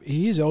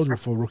 he is eligible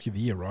for Rookie of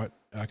the Year, right,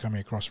 coming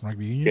across from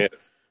Rugby Union?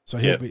 Yes. So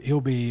he'll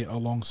be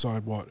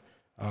alongside,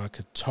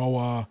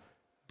 Katoa,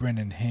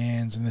 Brendan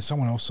Hands, and there's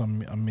someone else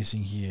I'm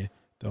missing here.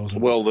 Khan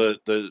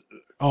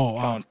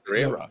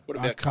Pereira. What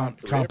about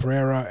Khan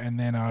Pereira and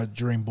then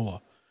Jareem Buller.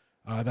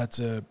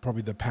 That's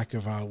probably the pack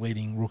of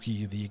leading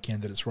Rookie of the Year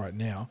candidates right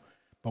now.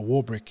 But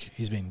Warbrick,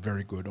 he's been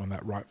very good on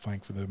that right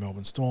flank for the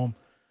Melbourne Storm.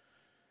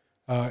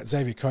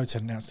 Xavier Coates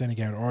had an outstanding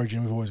game at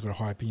Origin. We've always got a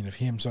high opinion of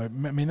him. So, I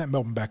mean, that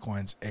Melbourne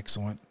backline's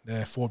excellent.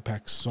 Their forward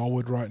pack's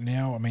solid right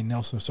now. I mean,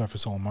 Nelson Sofa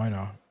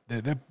Solomona,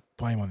 they're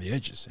playing on the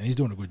edges, and he's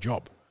doing a good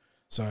job.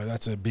 So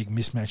that's a big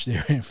mismatch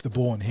there for the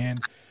ball in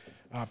hand.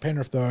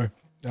 Penrith, though,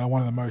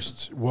 one of the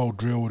most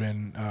well-drilled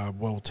and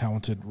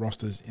well-talented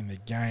rosters in the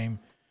game.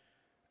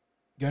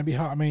 Going to be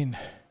hard. I mean,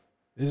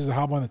 this is a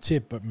hard one to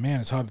tip, but,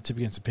 man, it's hard to tip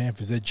against the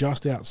Panthers. They're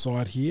just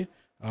outside here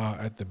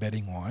at the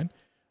betting line.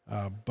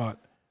 But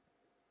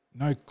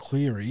no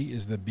Cleary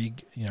is the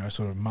big,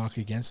 sort of mark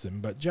against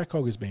them. But Jack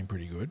Hogg has been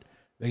pretty good.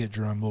 They get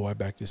Jerome Luai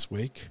back this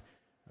week.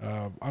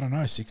 I don't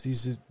know,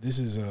 60s. This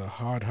is a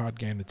hard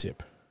game to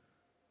tip.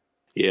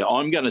 Yeah,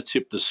 I'm going to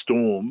tip the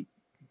Storm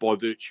by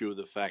virtue of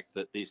the fact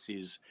that this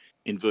is,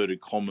 inverted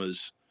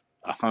commas,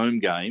 a home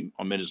game.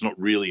 I mean, it's not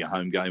really a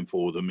home game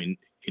for them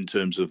in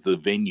terms of the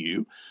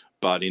venue,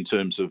 but in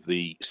terms of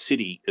the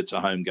city, it's a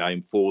home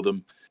game for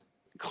them.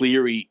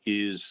 Cleary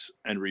is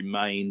and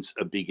remains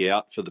a big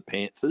out for the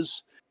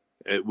Panthers.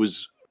 It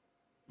was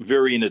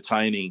very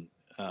entertaining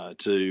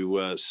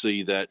to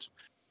see that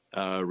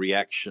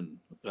reaction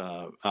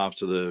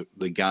after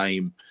the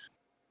game.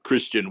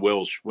 Christian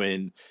Welsh,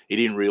 when he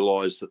didn't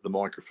realise that the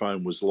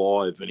microphone was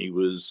live and he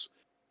was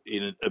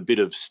in a bit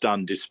of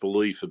stunned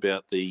disbelief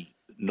about the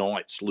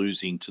Knights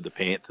losing to the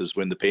Panthers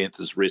when the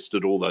Panthers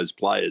rested all those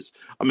players.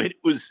 I mean,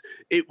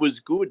 it was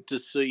good to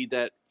see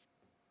that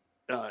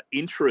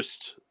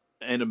interest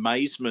and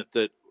amazement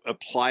that a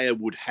player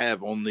would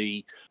have on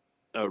the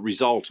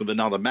result of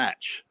another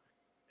match,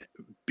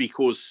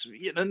 because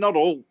not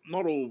all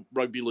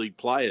rugby league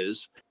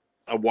players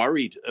are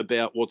worried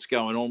about what's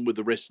going on with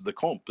the rest of the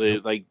comp.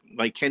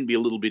 They can be a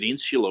little bit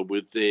insular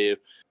with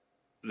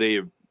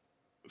their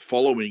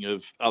following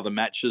of other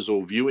matches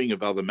or viewing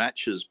of other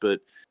matches. But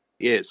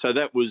yeah, so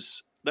that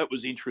was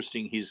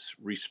interesting, his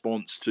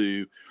response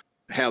to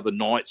how the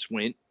Knights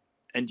went.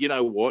 And you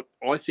know what?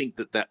 I think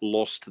that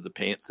loss to the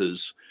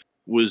Panthers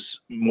was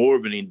more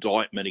of an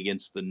indictment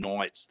against the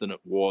Knights than it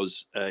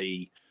was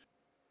a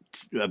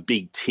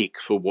big tick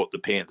for what the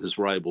Panthers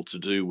were able to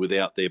do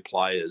without their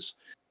players.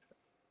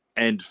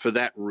 And for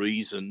that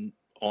reason,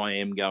 I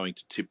am going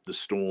to tip the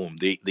Storm.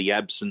 The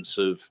absence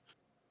of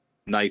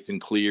Nathan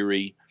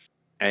Cleary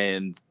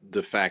and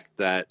the fact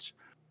that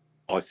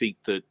I think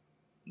that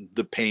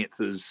the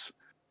Panthers,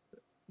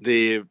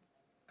 their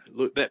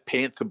look, that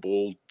Panther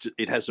ball,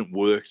 it hasn't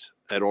worked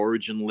at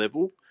Origin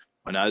level.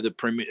 I know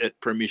at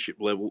Premiership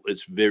level,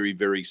 it's very,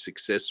 very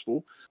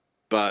successful,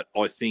 but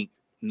I think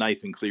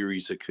Nathan Cleary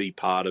is a key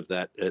part of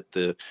that.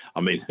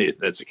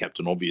 That's a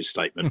Captain Obvious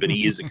statement, but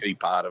he is a key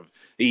part of.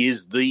 He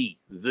is the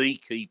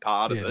key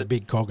part of it. Yeah, the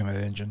big cog in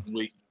that engine.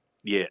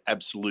 Yeah,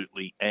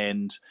 absolutely.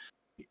 And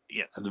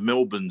yeah, the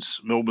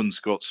Melbourne's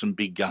got some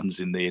big guns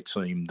in their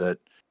team that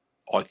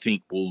I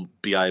think will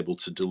be able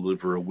to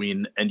deliver a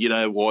win. And you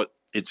know what?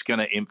 It's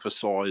going to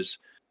emphasise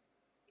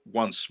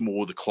once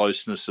more the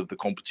closeness of the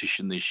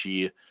competition this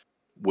year,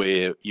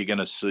 where you're going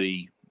to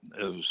see,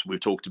 as we've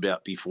talked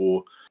about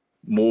before,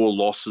 more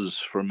losses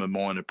from a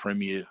minor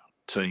Premier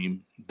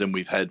team than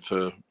we've had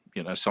for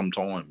some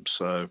time.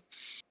 So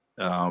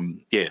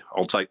I'm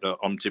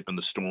tipping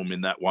the Storm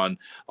in that one.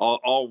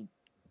 I'll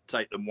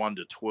take them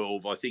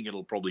 1-12. I think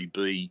it'll probably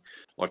be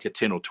like a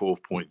 10 or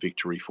 12 point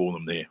victory for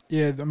them there.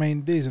 Yeah, I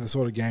mean, these are the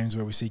sort of games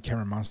where we see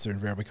Cameron Munster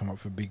invariably come up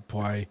for big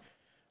play.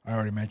 I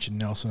already mentioned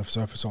Nelson of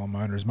Sofa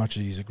Solomona. As much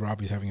as he's a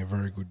grub, he's having a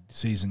very good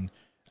season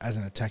as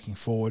an attacking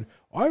forward.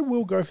 I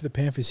will go for the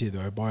Panthers here,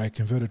 though, by a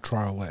converted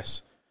try or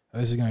less.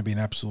 This is going to be an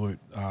absolute,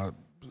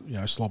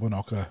 slobber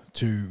knocker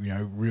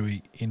to,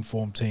 really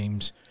informed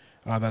teams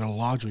that are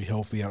largely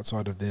healthy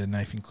outside of their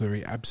Nathan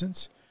Cleary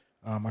absence.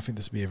 I think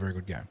this will be a very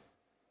good game.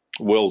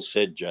 Well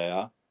said,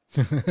 JR.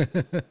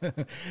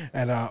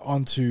 And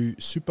on to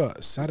Super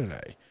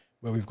Saturday,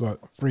 where we've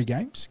got 3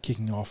 games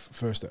kicking off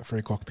first at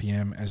 3:00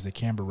 p.m. as the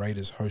Canberra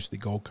Raiders host the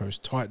Gold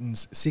Coast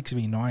Titans.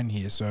 6v9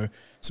 here, so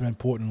some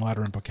important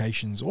ladder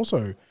implications.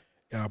 Also,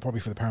 probably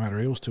for the Parramatta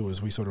Eels too,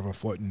 as we sort of are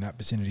floating in that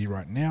vicinity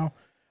right now.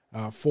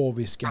 For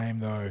this game,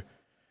 though,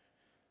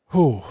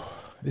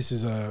 this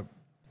is a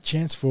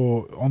chance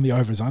for, on the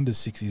overs under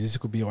 60s, this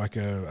could be like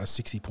a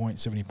 60-point,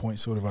 70-point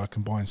sort of a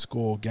combined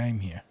score game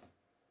here.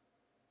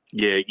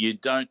 Yeah, you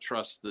don't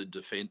trust the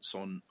defence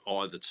on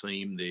either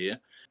team there.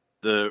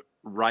 The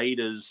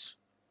Raiders,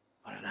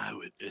 I don't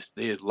know,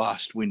 their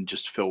last win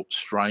just felt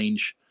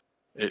strange.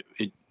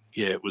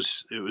 It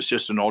was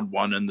just an odd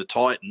one. And the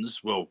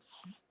Titans, they're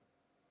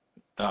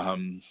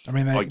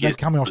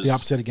coming off the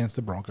upset against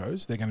the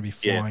Broncos. They're going to be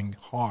flying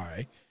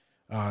high.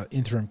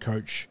 Interim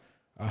coach,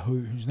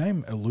 whose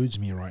name eludes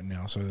me right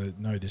now, so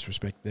no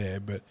disrespect there,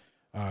 but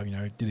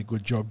did a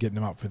good job getting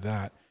them up for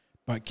that.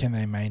 But can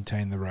they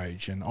maintain the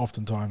rage? And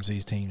oftentimes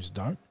these teams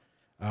don't.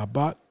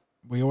 But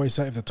we always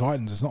say of the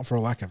Titans, it's not for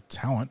a lack of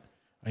talent.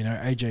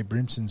 AJ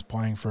Brimson's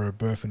playing for a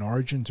berth in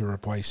Origin to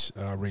replace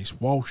Reece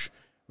Walsh.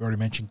 We already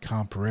mentioned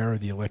Khan Pereira,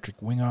 the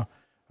electric winger.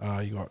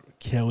 You got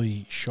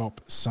Kelly,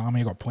 Shop, Sami.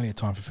 You got plenty of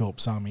time for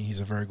Philip Sami.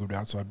 He's a very good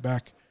outside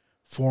back.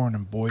 Foran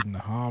and Boyd in the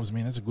halves. I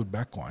mean, that's a good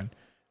back line.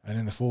 And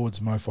in the forwards,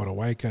 Mo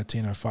Fotuaika,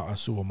 Tino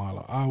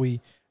Fa'asuamala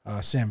Awi.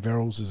 Sam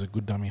Verrills is a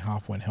good dummy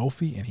half when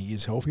healthy, and he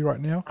is healthy right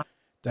now.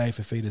 Dave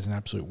Fafita's an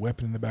absolute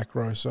weapon in the back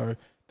row. So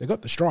they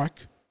got the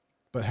strike,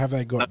 but have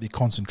they got the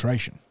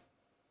concentration?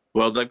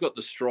 Well, they've got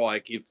the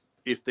strike.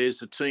 If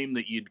there's a team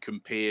that you'd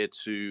compare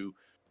to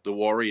the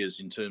Warriors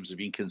in terms of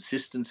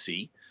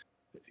inconsistency,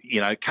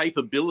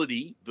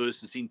 capability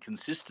versus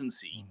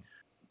inconsistency,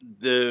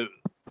 the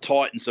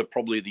Titans are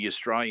probably the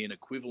Australian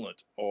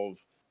equivalent of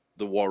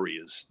the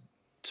Warriors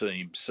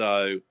team.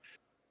 So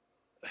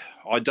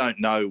I don't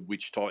know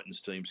which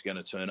Titans team's going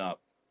to turn up.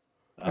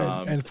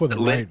 And for the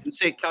Raiders,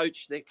 their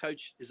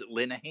coach, is it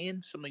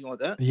Lenahan, something like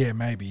that? Yeah,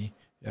 maybe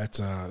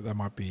that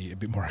might be a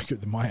bit more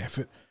accurate than my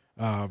effort.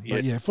 But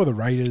for the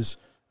Raiders,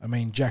 I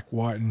mean, Jack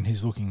Whiten,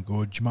 he's looking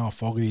good. Jamal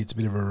Fogarty, it's a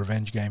bit of a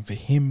revenge game for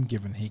him,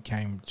 given he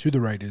came to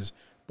the Raiders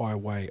by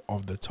way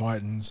of the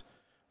Titans.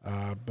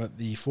 But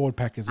the forward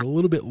pack is a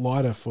little bit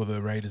lighter for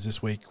the Raiders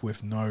this week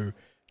with no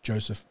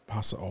Josh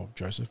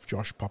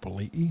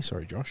Papali'i.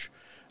 Sorry, Josh.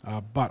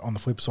 But on the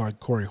flip side,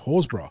 Corey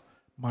Horsburgh,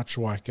 much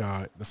like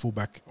the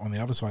fullback on the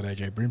other side,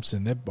 AJ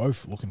Brimson, they're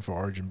both looking for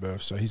Origin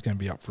berth, so he's going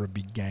to be up for a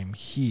big game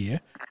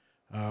here.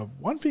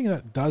 One thing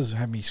that does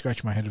have me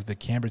scratch my head with the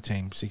Canberra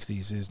team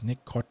 60s is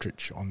Nick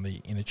Cottridge on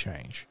the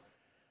interchange.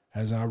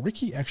 Has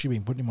Ricky actually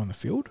been putting him on the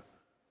field?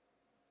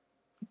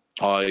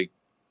 I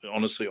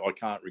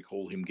can't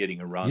recall him getting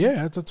a run.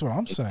 Yeah, that's what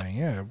I'm saying,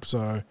 yeah.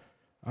 So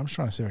I'm just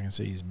trying to see if I can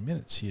see his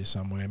minutes here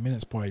somewhere.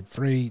 Minutes played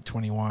 3,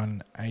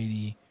 21,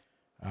 80,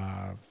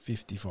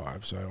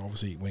 55. So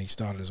obviously when he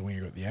started as a winger,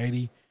 he got the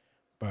 80.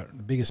 But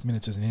the biggest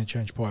minutes as an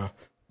interchange player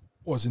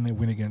was in the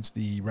win against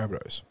the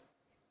Rabbitohs.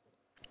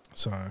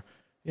 So,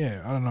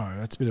 yeah, I don't know.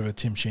 That's a bit of a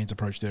Tim Sheen's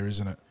approach there,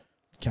 isn't it?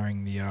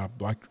 Carrying the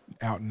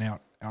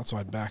out-and-out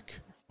outside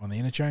back on the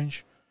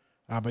interchange.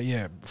 But,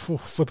 yeah,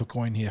 flip a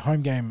coin here.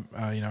 Home game,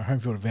 home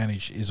field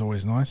advantage is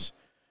always nice.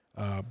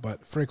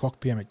 But 3:00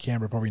 p.m. at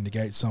Canberra probably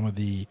negates some of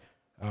the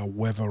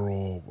weather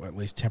or at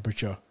least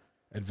temperature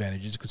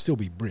advantages. It could still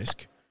be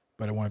brisk,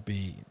 but it won't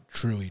be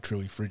truly,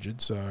 truly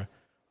frigid. So,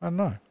 I don't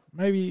know.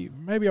 Maybe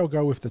I'll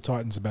go with the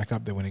Titans to back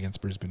up their win against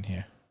Brisbane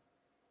here.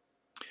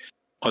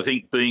 I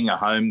think being a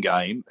home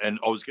game, and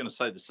I was going to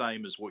say the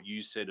same as what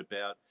you said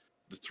about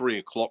the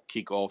 3:00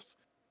 kickoff,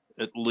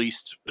 at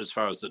least as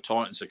far as the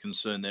Titans are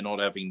concerned, they're not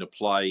having to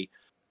play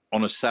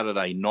on a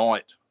Saturday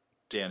night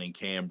down in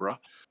Canberra.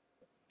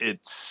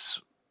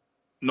 It's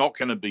not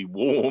going to be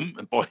warm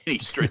by any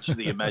stretch of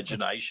the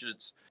imagination.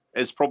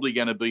 It's probably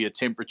going to be a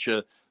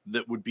temperature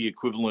that would be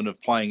equivalent of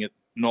playing at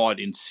night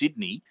in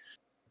Sydney.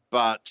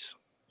 But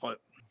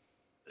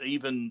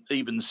even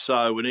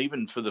so, and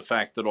even for the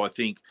fact that I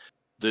think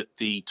that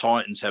the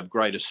Titans have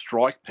greater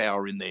strike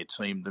power in their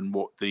team than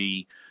what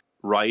the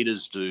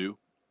Raiders do,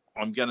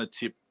 I'm going to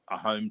tip a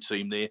home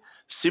team there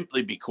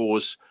simply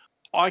because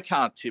I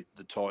can't tip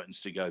the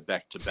Titans to go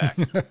back-to-back.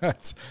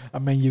 I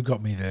mean, you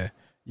got me there.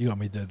 You got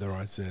me dead the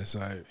rights there. So,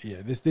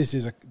 yeah, this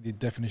is the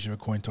definition of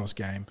a coin toss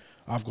game.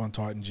 I've gone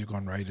Titans, you've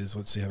gone Raiders.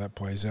 Let's see how that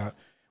plays out.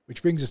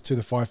 Which brings us to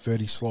the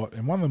 5:30 slot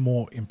and one of the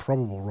more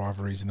improbable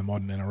rivalries in the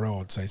modern NRL,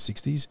 I'd say,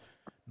 60s.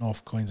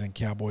 North Queensland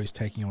Cowboys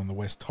taking on the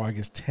West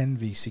Tigers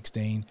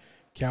 10v16.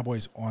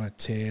 Cowboys on a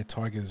tear.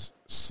 Tigers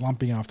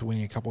slumping after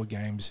winning a couple of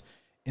games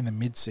in the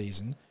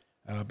mid-season.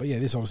 But yeah,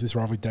 this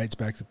rivalry dates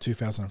back to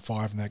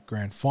 2005 in that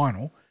grand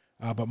final.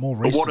 But more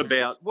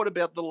recently, what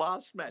about the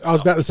last match? I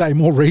was about to say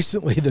more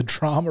recently the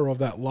drama of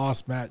that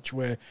last match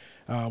where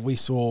we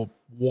saw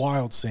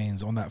wild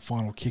scenes on that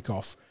final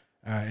kickoff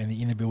and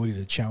the inability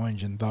to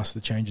challenge, and thus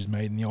the changes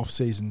made in the off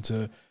season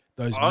to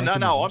those. Oh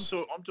mechanisms.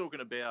 no, I'm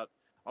talking about.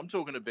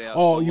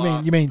 Oh,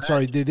 you mean?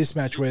 Sorry, this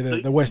match where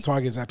the West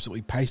Tigers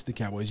absolutely paced the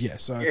Cowboys. Yeah,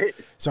 so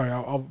sorry,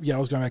 I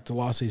was going back to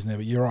last season there,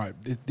 but you're right.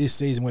 This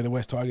season where the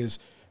West Tigers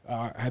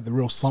had the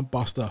real slump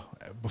buster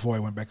before I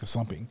went back to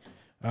slumping.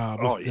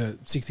 The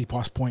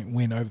 60-plus point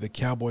win over the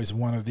Cowboys,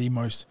 one of the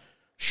most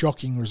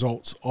shocking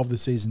results of the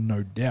season,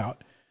 no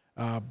doubt.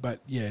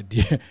 But yeah,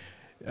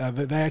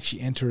 they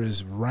actually enter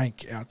as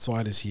rank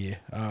outsiders here,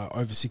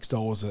 over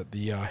 $6 at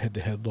the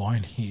head-to-head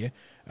line here.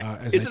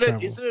 Isn't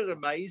it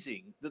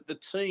amazing that the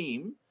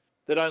team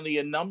that only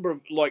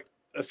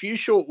a few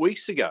short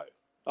weeks ago,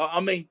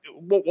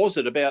 what was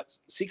it, about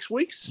 6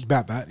 weeks?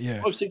 About that,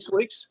 yeah. 6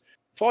 weeks?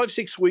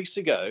 5-6 weeks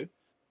ago,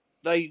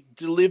 they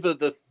deliver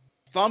the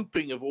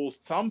thumping of all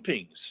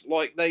thumpings.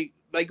 Like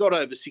they got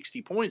over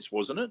 60 points,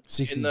 wasn't it?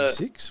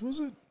 66, was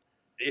it?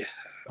 Yeah.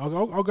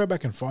 I'll go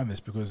back and find this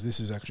because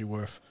this is actually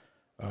worth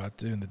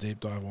doing the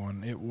deep dive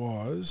on. It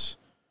was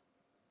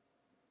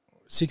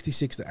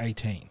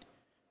 66-18.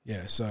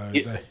 Yeah, so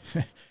yes.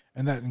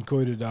 And that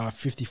included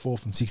 54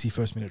 from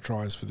 61st minute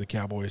tries for the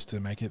Cowboys to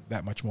make it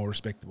that much more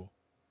respectable.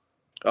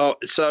 Oh,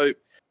 so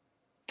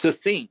to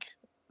think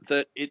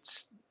that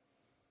it's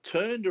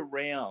turned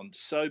around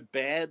so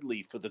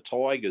badly for the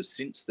Tigers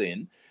since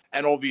then,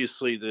 and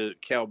obviously the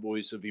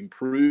Cowboys have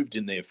improved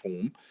in their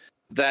form,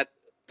 that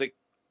the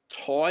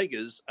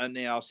Tigers are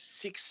now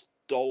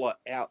 $6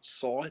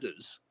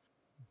 outsiders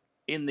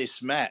in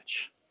this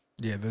match.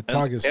 Yeah, the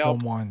Tigers' form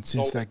line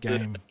since that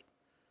game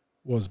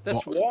was...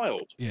 That's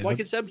wild. Yeah,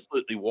 it's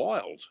absolutely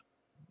wild.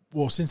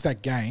 Well, since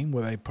that game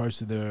where they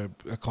posted a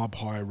club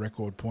high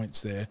record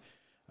points there,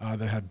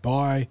 they had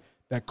bye.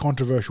 That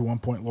controversial 1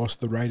 point loss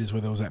to the Raiders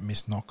where there was that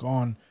missed knock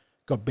on,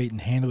 got beaten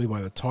handily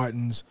by the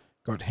Titans,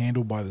 got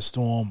handled by the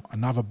Storm,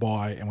 another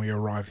bye, and we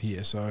arrive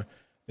here. So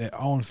they're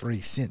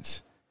 0-3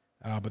 since,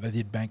 but they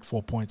did bank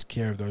 4 points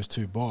care of those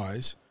two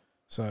byes.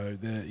 So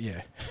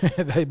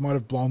they might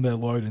have blown their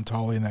load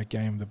entirely in that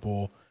game. The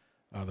poor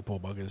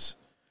buggers.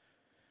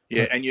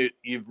 Yeah, and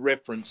you've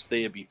referenced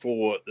there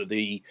before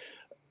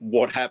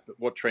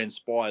what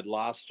transpired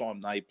last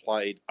time they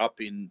played up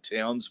in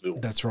Townsville.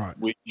 That's right.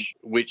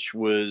 Which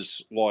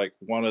was like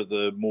one of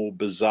the more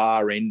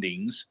bizarre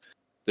endings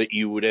that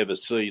you would ever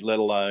see, let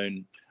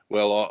alone,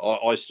 well,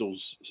 I still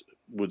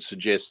would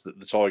suggest that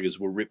the Tigers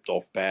were ripped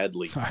off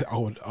badly. I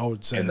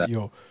would say that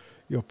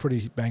you're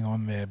pretty bang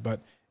on there. But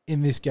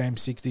in this game,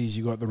 60s,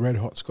 you got the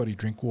red-hot Scotty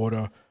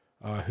Drinkwater,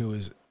 who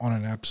is on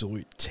an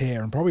absolute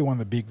tear, and probably one of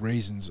the big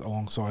reasons,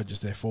 alongside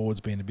just their forwards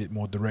being a bit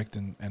more direct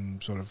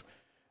and sort of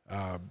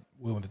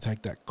willing to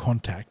take that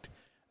contact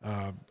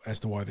as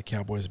to why the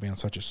Cowboys have been on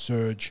such a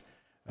surge.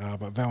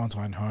 But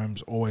Valentine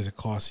Holmes, always a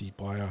classy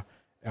player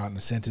out in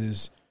the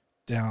centres.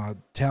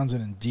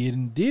 Townsend and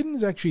Dearden. Dearden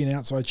is actually an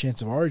outside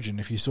chance of origin.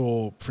 If you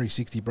saw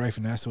 360,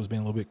 Brafen Astor was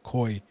being a little bit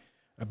coy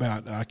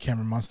about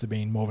Cameron Munster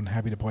being more than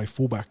happy to play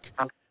fullback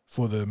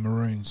for the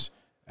Maroons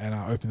and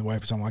open the way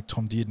for someone like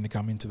Tom Dearden to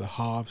come into the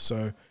half.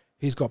 So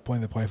he's got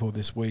plenty to play for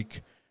this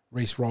week.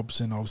 Reece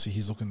Robson, obviously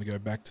he's looking to go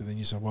back to the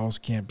New South Wales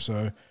camp.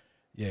 So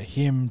yeah,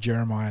 him,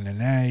 Jeremiah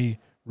Nene,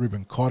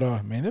 Ruben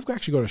Cotter. Man, they've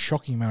actually got a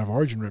shocking amount of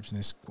origin reps in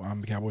this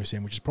Cowboys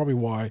team, which is probably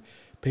why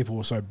people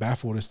were so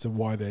baffled as to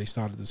why they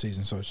started the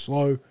season so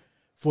slow.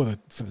 For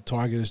the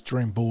Tigers,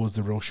 Dream Bull is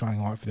the real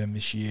shining light for them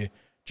this year.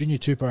 Junior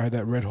Tupou had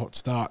that red-hot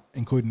start,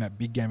 including that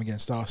big game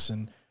against us.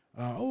 And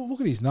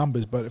look at his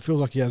numbers, but it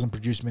feels like he hasn't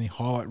produced many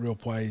highlight reel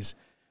plays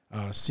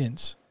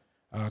since.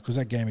 Because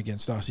that game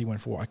against us, he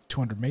went for like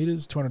 200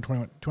 metres,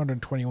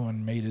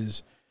 221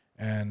 metres,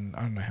 and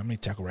I don't know how many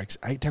tackle breaks.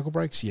 8 tackle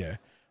breaks? Yeah.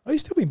 Well,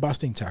 he's still been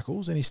busting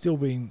tackles, and he's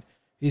been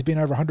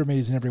over 100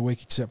 metres in every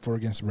week except for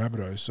against the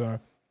Rabbitohs. So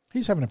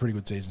he's having a pretty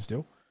good season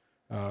still.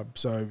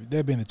 So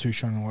they've been the two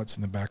shining lights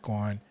in the back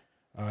line.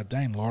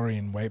 Dane Laurie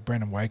and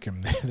Brandon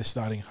Wakeham, they're the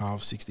starting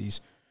half 60s.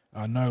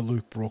 No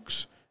Luke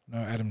Brooks, no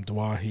Adam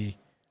Dwahi.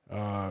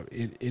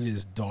 it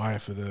is dire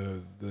for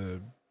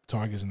the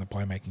Tigers and the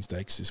playmaking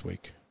stakes this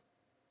week.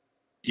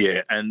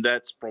 Yeah, and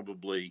that's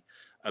probably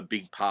a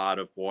big part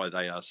of why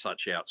they are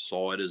such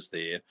outsiders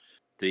there.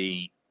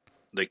 The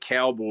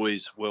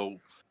Cowboys, well,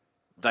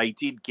 they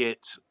did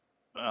get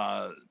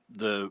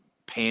the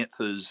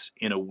Panthers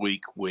in a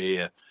week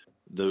where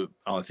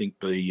I think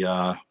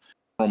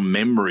from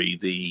memory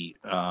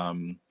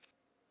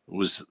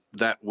was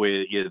that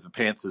where the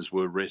Panthers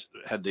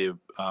had their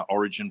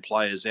Origin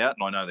players out,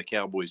 and I know the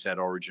Cowboys had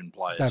Origin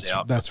players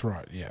out. That's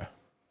right. Yeah,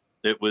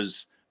 that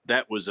was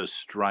a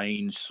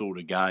strange sort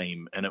of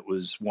game, and it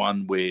was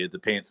one where the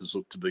Panthers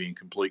looked to be in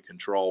complete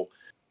control.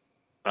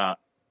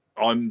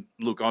 I'm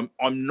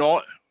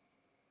not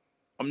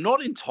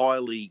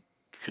entirely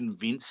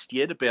convinced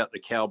yet about the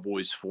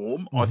Cowboys'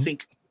 form. Mm-hmm.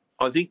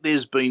 I think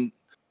there's been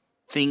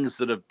things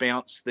that have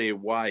bounced their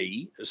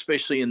way,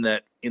 especially in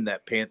that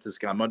Panthers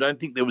game. I don't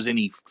think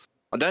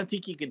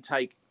you can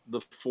take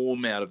the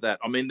form out of that.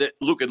 I mean, it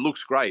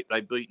looks great.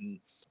 They've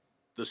beaten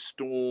the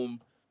Storm,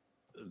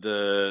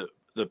 the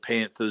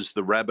Panthers,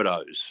 the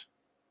Rabbitohs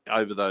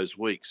over those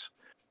weeks.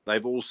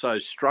 They've also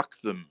struck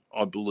them,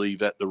 I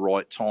believe, at the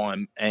right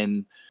time.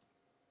 And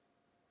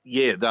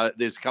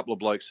there's a couple of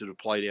blokes that have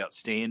played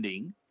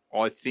outstanding.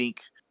 I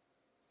think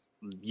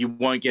you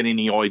won't get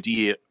any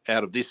idea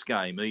out of this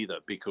game either,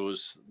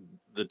 because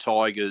the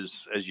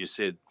Tigers, as you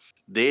said,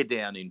 they're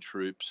down in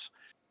troops,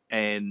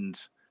 and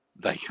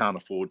they can't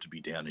afford to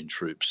be down in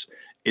troops.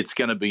 It's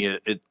going to be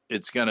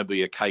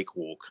a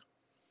cakewalk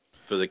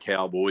for the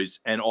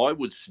Cowboys, and I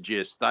would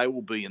suggest they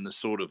will be in the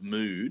sort of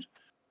mood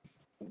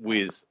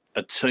with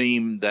a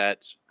team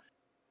that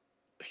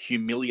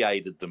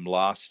humiliated them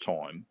last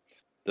time,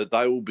 that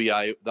they will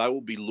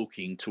be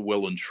looking to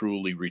well and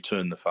truly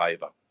return the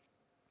favour.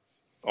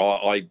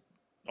 I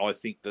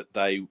think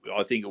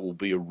it will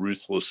be a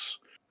ruthless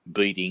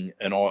beating,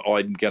 and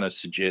I'm going to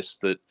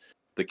suggest that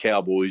the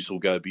Cowboys will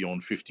go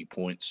beyond 50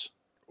 points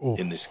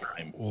in this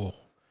game.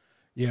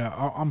 Yeah,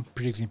 I'm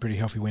predicting a pretty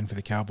healthy win for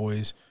the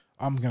Cowboys.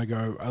 I'm going to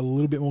go a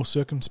little bit more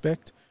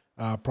circumspect,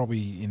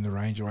 probably in the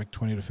range of like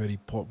 20 to 30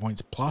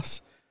 points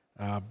plus.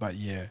 But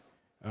yeah,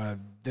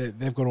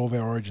 they've got all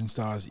their Origin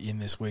stars in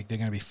this week. They're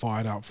going to be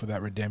fired up for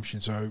that redemption.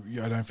 So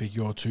I don't think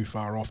you're too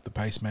far off the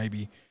pace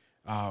maybe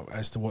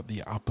as to what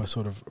the upper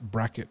sort of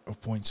bracket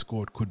of points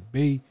scored could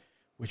be,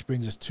 which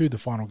brings us to the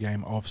final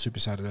game of Super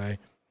Saturday.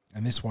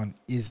 And this one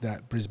is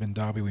that Brisbane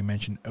derby we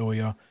mentioned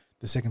earlier.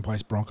 The second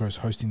place Broncos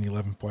hosting the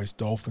 11th place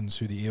Dolphins,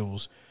 who the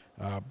Eels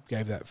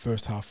gave that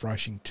first half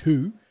thrashing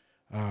to.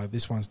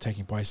 This one's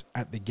taking place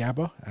at the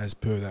Gabba as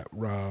per that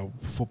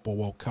Football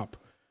World Cup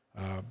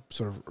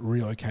sort of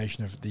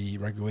relocation of the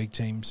rugby league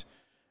teams.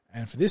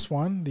 And for this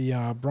one,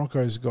 the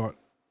Broncos got,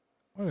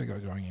 what have they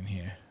got going in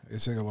here?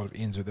 It's like a lot of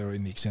ins, but they're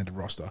in the extended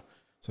roster.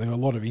 So they've got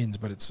a lot of ins,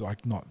 but it's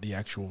like not the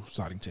actual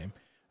starting team.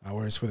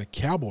 Whereas for the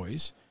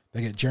Cowboys,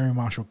 they get Jeremy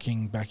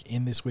Marshall-King back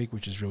in this week,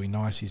 which is really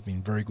nice. He's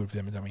been very good for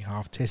them at dummy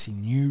half. Tessie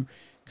New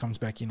comes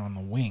back in on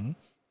the wing.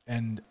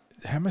 And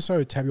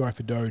Hamiso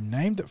Tabuai-Fidow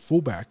named at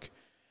fullback.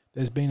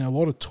 There's been a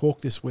lot of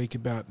talk this week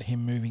about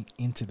him moving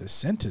into the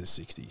centres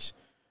 60s,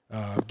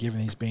 given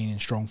he's been in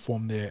strong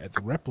form there at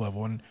the rep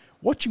level. And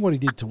watching what he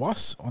did to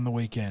us on the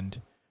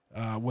weekend,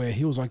 where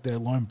he was like their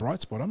lone bright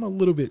spot, I'm a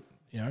little bit,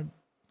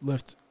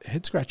 left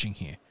head-scratching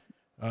here.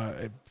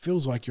 It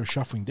feels like you're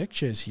shuffling deck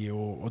chairs here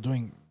or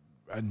doing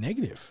a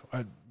negative.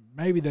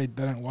 Maybe they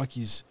don't like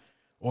his,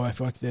 or I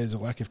feel like there's a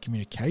lack of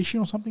communication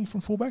or something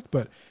from fullback,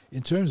 but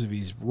in terms of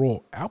his raw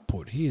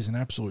output, he is an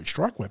absolute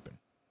strike weapon.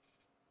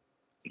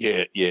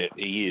 Yeah,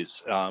 he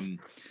is.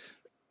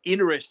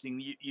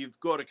 Interesting, you've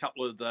got a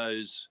couple of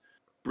those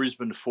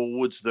Brisbane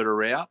forwards that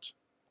are out.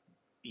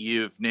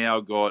 You've now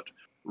got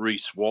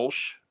Reece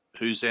Walsh,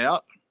 who's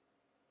out.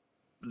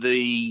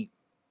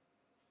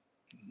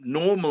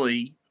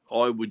 Normally,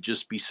 I would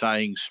just be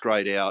saying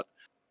straight out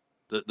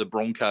that the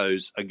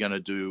Broncos are going to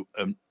do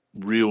a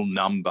real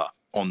number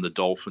on the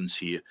Dolphins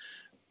here.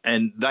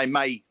 And they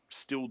may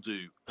still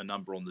do a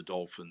number on the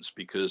Dolphins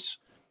because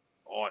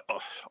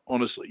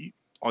honestly,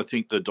 I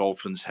think the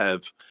Dolphins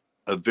have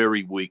a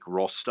very weak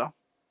roster.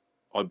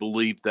 I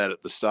believe that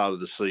at the start of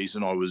the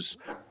season, I was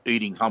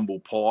eating humble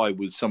pie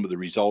with some of the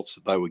results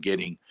that they were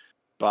getting,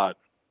 but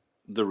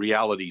the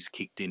reality's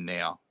kicked in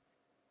now.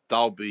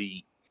 They'll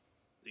be,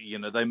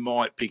 they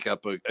might pick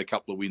up a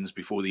couple of wins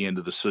before the end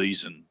of the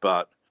season,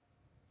 but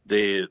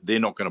they're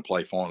not going to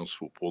play finals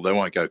football. They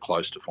won't go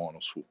close to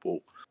finals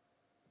football.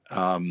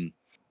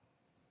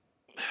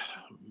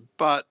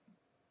 But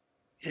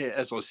yeah,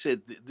 as I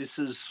said,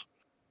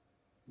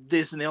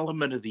 there's an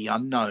element of the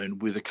unknown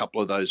with a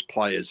couple of those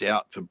players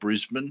out for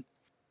Brisbane.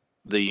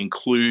 The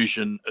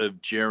inclusion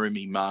of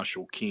Jeremy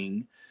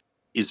Marshall-King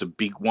is a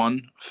big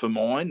one for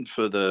mine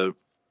for the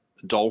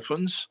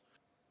Dolphins.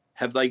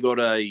 Have they got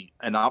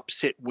an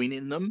upset win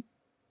in them?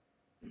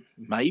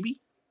 Maybe.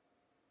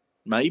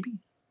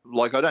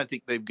 Like, I don't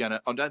think they're going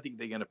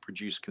to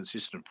produce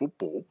consistent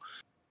football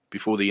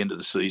before the end of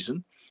the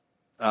season.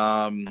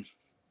 I'll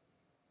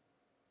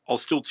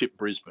still tip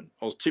Brisbane.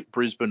 I'll tip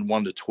Brisbane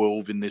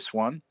 1-12 in this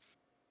one.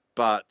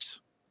 but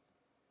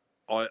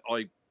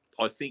I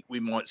think we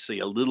might see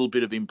a little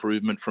bit of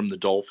improvement from the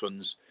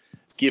Dolphins,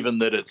 given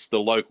that it's the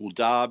local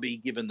derby,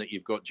 given that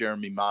you've got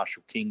Jeremy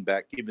Marshall-King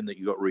back, given that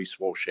you've got Reece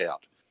Walsh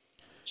out.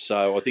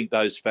 So I think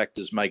those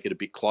factors make it a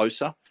bit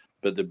closer,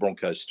 but the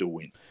Broncos still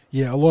win.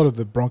 Yeah, a lot of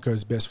the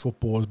Broncos' best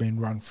football has been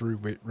run through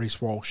with Reece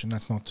Walsh, and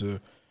that's not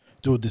to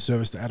do a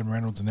disservice to Adam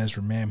Reynolds and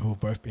Ezra Mam, who have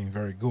both been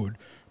very good.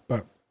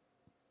 But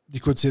you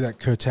could see that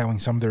curtailing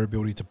some of their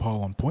ability to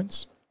pile on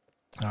points.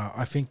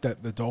 I think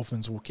that the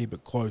Dolphins will keep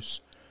it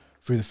close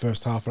through the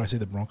first half, but I see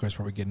the Broncos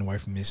probably getting away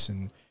from this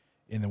and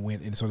in the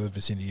win in sort of the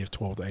vicinity of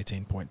 12 to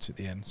 18 points at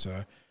the end. So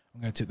I'm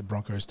going to tip the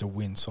Broncos to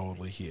win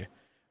solidly here.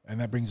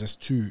 And that brings us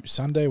to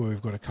Sunday, where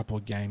we've got a couple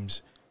of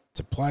games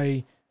to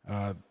play.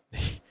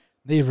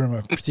 Neither of them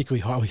are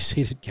particularly highly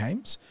seeded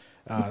games.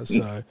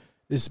 So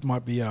this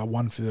might be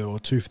one for or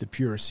two for the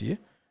purists here,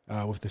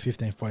 with the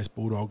 15th place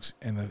Bulldogs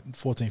and the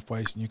 14th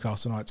place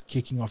Newcastle Knights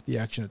kicking off the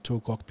action at 2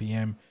 o'clock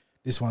p.m.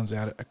 This one's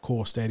out at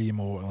Accor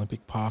Stadium, or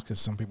Olympic Park, as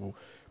some people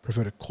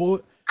prefer to call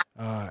it.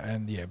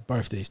 And yeah,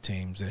 both these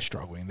teams, they're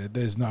struggling.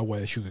 There's no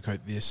way to sugarcoat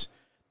this.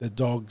 The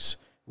Dogs,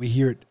 we've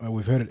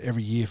heard it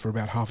every year for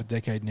about half a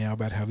decade now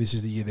about how this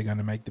is the year they're going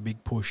to make the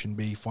big push and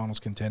be finals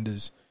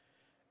contenders,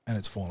 and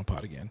it's fallen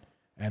apart again.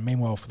 And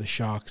meanwhile, for the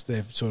Sharks,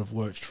 they've sort of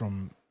lurched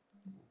from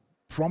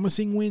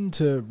promising win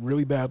to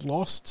really bad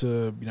loss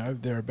to,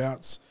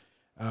 thereabouts.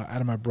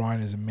 Adam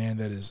O'Brien is a man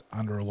that is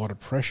under a lot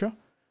of pressure,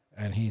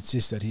 and he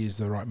insists that he is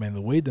the right man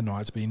to lead the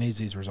Knights, but he needs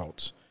these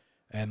results.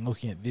 And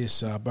looking at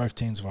this, both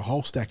teams have a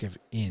whole stack of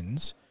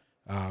ins.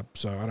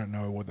 So I don't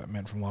know what that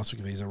meant from last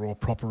week. If these are all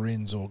proper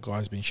ins or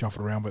guys being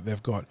shuffled around, but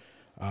they've got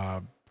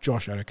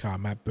Josh Adokar,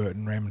 Matt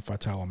Burton, Raymond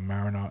Fatala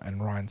Mariner,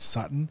 and Ryan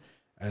Sutton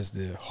as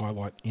the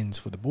highlight ins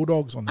for the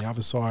Bulldogs. On the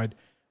other side,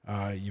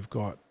 you've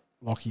got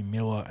Lockie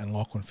Miller and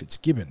Lachlan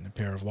Fitzgibbon, a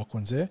pair of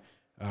Lachlans there,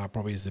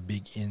 probably as the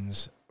big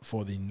ins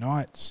for the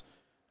Knights.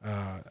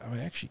 Are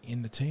they actually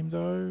in the team,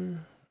 though?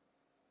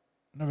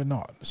 No, they're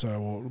not.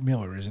 So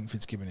Miller isn't,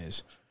 Fitzgibbon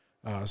is.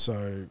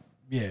 So,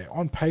 yeah,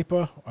 on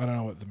paper, I don't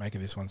know what to make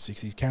of this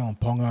 160s. Kalen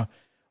Ponga, a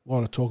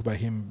lot of talk about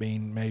him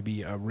being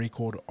maybe a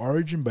recalled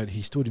Origin, but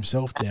he stood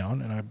himself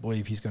down, and I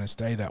believe he's going to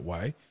stay that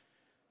way.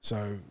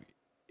 So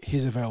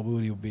his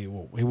availability will be,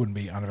 well, he wouldn't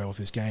be unavailable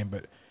for this game,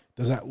 but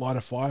does that light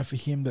a fire for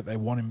him that they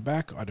want him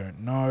back? I don't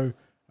know.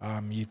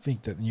 You'd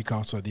think that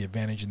Newcastle had the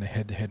advantage in the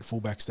head-to-head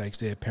fullback stakes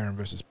there, Perrin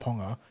versus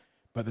Ponga,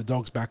 but the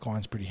Dogs'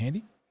 backline's pretty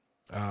handy.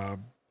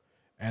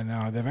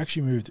 And they've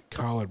actually moved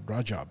Khalid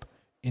Rajab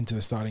into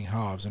the starting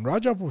halves. And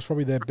Rajab was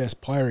probably their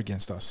best player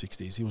against us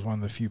 60s. He was one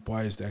of the few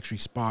players to actually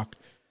spark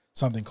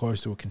something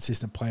close to a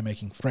consistent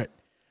playmaking threat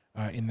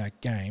in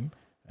that game.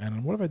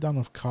 And what have I done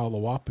with Carl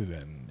Lawapu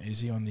then?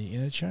 Is he on the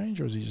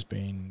interchange or has he just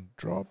been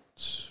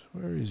dropped?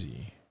 Where is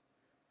he?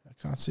 I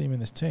can't see him in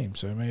this team.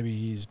 So maybe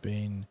he's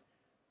been...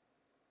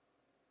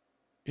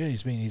 Yeah,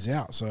 he's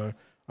out. So I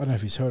don't know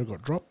if he's hurt or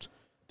got dropped,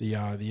 the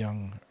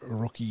young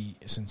rookie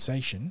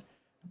sensation.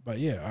 But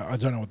yeah, I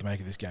don't know what to make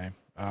of this game.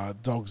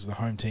 Dogs, the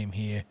home team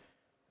here.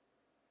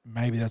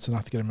 Maybe that's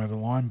enough to get them over the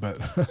line, but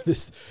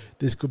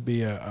this could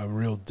be a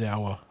real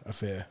dour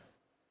affair.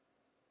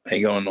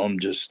 Hang on, I'm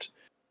just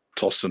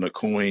tossing a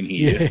coin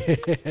here.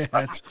 Yeah,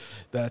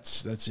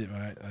 that's it,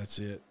 mate. That's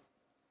it.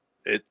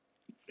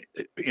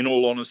 In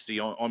all honesty,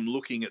 I'm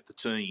looking at the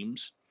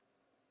teams.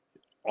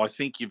 I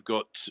think you've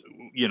got,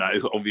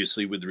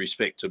 obviously with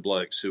respect to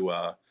blokes who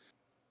are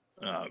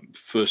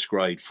first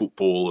grade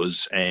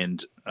footballers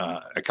and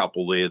a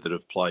couple there that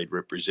have played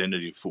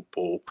representative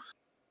football,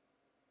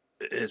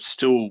 it's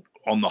still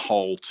on the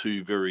whole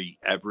two very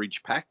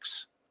average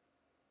packs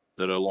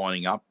that are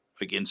lining up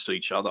against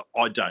each other.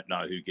 I don't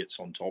know who gets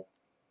on top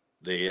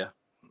there.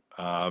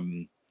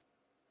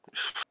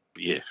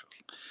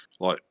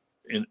 Like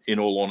in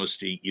all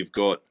honesty, you've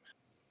got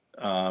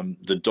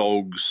the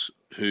Dogs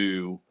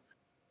who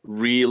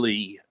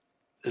really,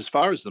 as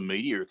far as the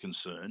media are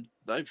concerned,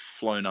 they've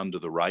flown under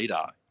the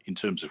radar in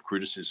terms of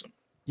criticism.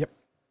 Yep.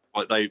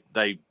 Like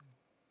they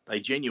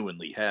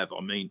genuinely have.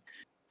 I mean,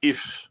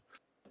 if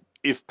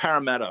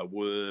Parramatta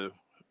were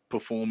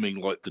performing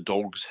like the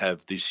Dogs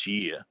have this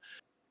year,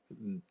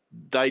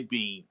 they'd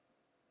be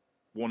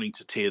wanting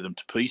to tear them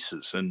to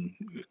pieces and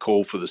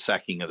call for the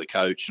sacking of the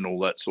coach and all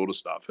that sort of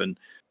stuff.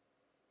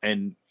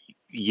 And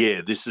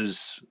yeah, this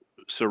is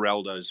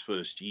Serraldo's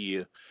first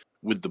year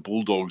with the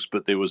Bulldogs,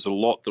 but there was a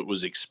lot that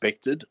was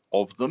expected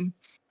of them,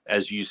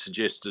 as you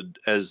suggested,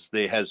 as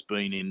there has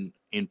been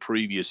in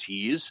previous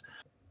years.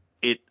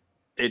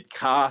 It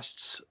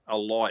casts a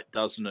light,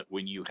 doesn't it,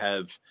 when you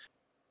have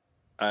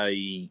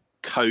a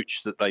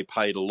coach that they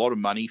paid a lot of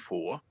money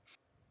for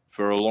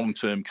a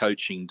long-term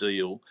coaching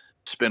deal,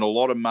 spent a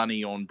lot of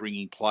money on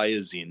bringing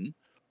players in,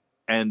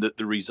 and that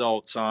the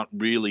results aren't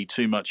really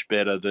too much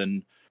better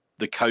than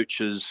the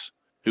coaches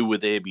who were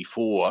there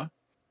before,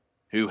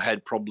 who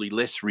had probably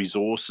less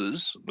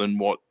resources than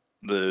what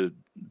the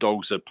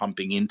Dogs are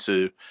pumping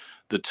into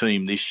the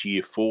team this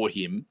year for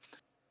him,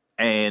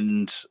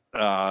 and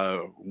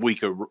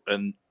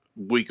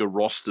weaker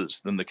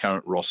rosters than the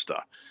current roster.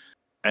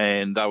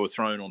 and they were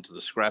thrown onto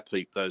the scrap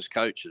heap, those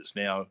coaches.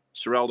 Now,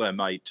 Ciraldo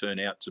may turn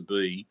out to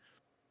be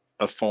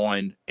a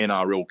fine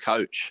NRL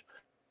coach,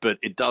 but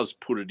it does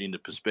put it into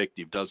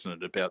perspective, doesn't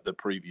it, about the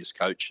previous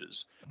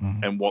coaches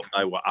and what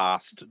they were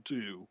asked to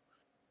do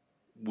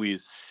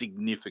with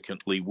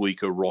significantly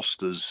weaker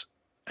rosters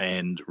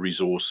and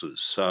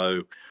resources.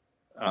 So,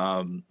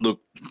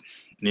 look,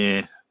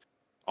 yeah,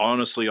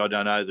 honestly, I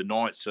don't know. The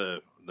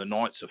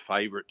Knights are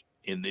favourite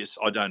in this.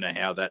 I don't know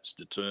how that's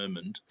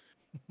determined,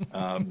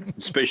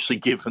 especially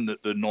given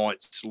that the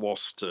Knights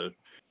lost to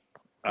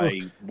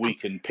a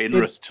weakened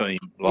Penrith team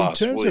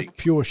last week. In terms of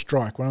pure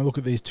strike, when I look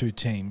at these two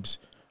teams,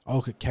 I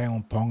look at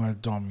Kalen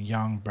Ponga, Dom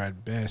Young,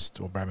 Bradman Best,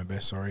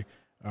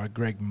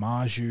 Greg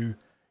Marju.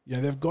 You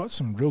know, they've got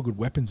some real good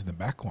weapons in the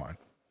back line.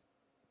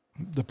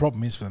 The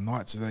problem is for the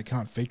Knights is they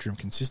can't feature them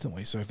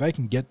consistently. So if they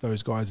can get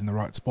those guys in the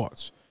right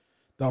spots,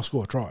 they'll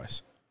score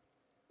tries.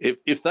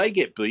 If they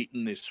get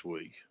beaten this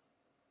week,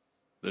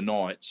 the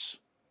Knights,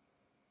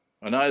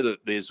 I know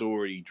that there's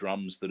already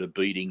drums that are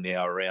beating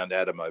now around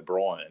Adam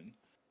O'Brien.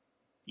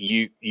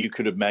 You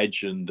could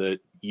imagine that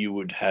you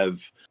would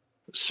have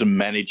some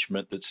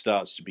management that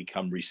starts to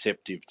become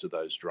receptive to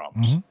those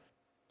drums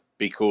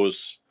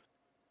because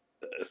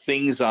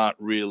things aren't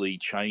really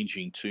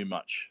changing too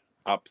much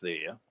up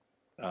there.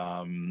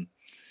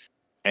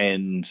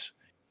 And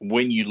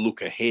when you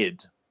look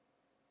ahead,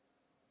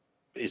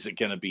 is it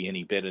going to be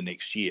any better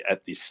next year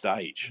at this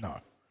stage? No.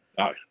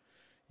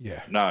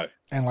 Yeah. No.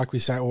 And like we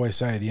always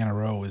say, the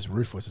NRL is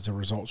ruthless. It's a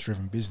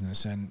results-driven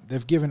business, and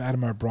they've given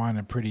Adam O'Brien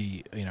a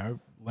pretty,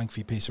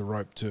 lengthy piece of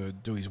rope to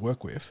do his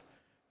work with.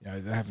 You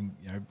know, they haven't,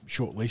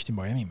 short-leashed him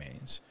by any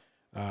means,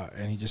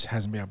 and he just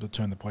hasn't been able to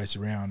turn the place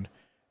around,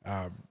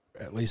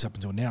 at least up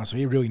until now. So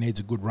he really needs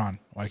a good run.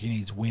 Like, he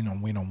needs win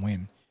on win on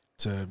win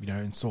to,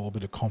 install a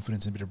bit of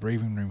confidence and a bit of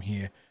breathing room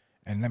here.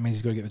 And that means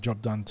he's got to get the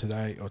job done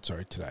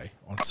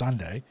on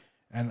Sunday.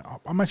 And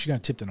I'm actually going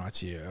to tip the Knights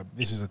here.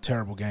 This is a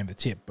terrible game to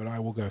tip, but I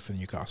will go for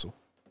Newcastle.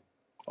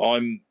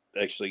 I'm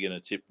actually going to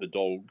tip the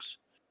Dogs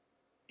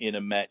in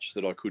a match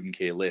that I couldn't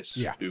care less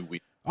who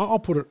wins. I'll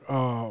put it,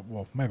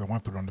 maybe I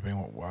won't put it on depending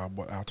on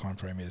what our time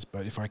frame is,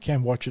 but if I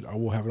can watch it, I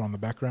will have it on the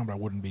background, but I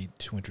wouldn't be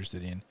too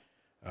interested in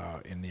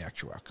the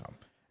actual outcome.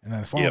 And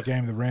then the final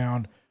game of the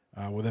round,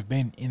 they've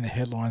been in the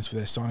headlines for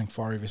their signing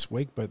fiery this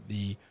week, but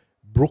the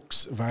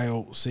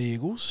Brooksvale Sea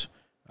Eagles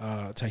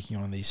taking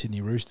on the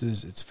Sydney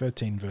Roosters. It's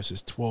 13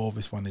 versus 12.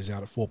 This one is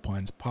out at Four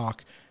Pines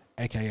Park,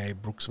 a.k.a.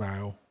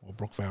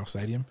 Brookvale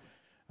Stadium.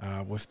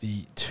 With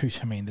the two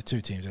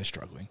teams, they're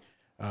struggling.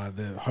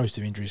 The host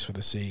of injuries for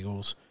the Sea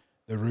Eagles.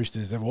 The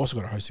Roosters, they've also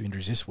got a host of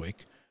injuries this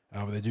week,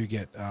 but they do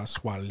get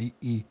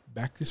Swali'i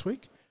back this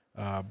week.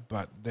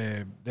 But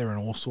they're in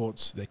all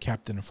sorts. Their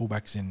captain and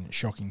fullback's in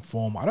shocking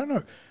form. I don't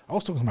know. I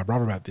was talking to my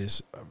brother about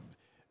this.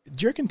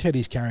 Do you reckon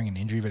Teddy's carrying an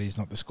injury that he's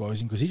not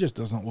disclosing? Because he just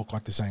doesn't look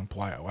like the same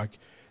player. Like,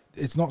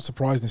 it's not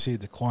surprising to see a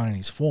decline in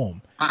his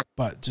form,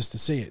 but just to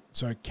see it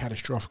so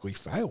catastrophically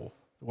fail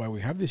the way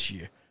we have this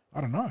year,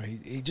 I don't know.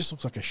 He just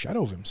looks like a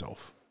shadow of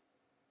himself.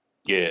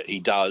 Yeah, he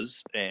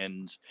does.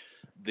 And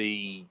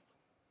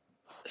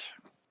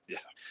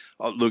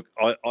look,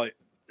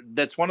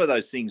 that's one of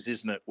those things,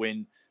 isn't it?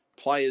 When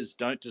players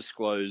don't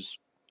disclose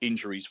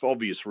injuries for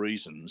obvious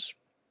reasons,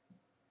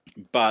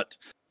 but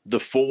the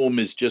form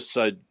is just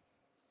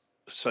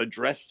so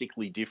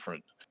drastically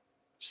different,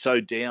 so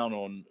down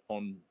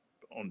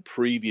on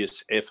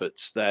previous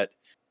efforts that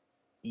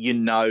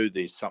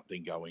there's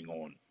something going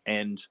on.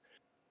 And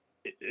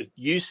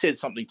you said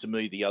something to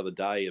me the other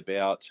day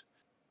about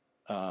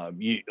I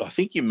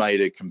think you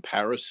made a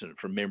comparison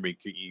from memory.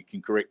 You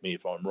can correct me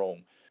if I'm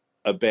wrong,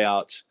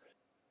 about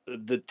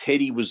that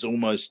Teddy was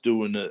almost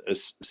doing a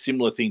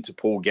similar thing to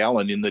Paul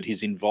Gallen in that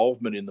his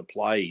involvement in the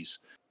plays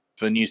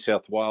for New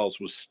South Wales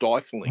was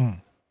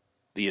stifling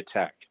the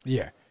attack.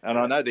 Yeah. And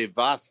I know they're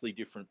vastly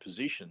different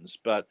positions,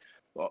 but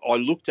I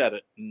looked at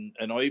it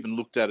and I even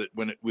looked at it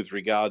with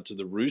regard to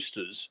the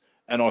Roosters,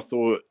 and I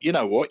thought, you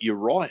know what, you're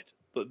right.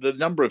 The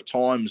number of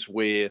times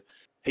where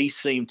he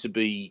seemed to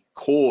be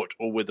caught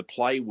or where the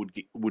play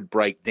would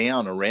break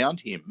down around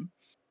him,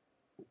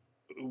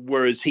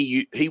 whereas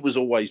he was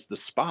always the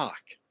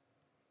spark.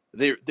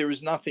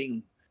 There's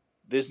nothing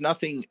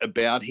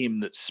about him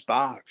that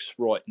sparks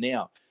right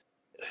now.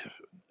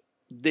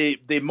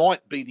 There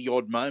might be the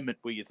odd moment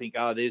where you think,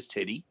 there's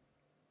Teddy,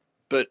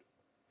 but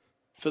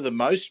for the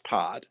most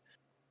part,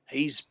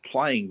 he's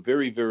playing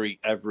very, very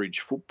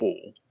average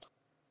football.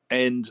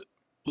 And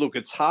look,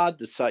 it's hard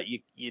to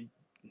say. You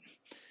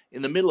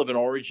in the middle of an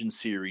Origin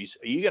series,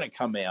 are you going to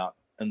come out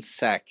and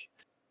sack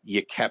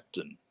your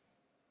captain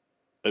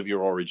of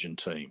your Origin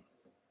team?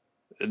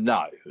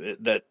 No,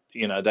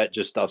 that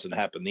just doesn't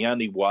happen. The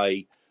only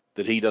way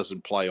that he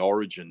doesn't play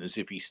Origin is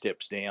if he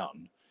steps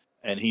down,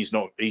 and he's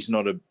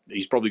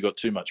probably got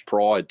too much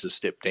pride to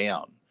step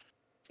down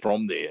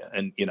from there,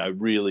 and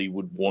really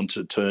would want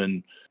to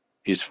turn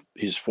his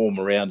form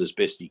around as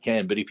best he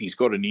can. But if he's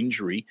got an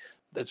injury,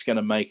 that's going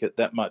to make it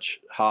that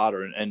much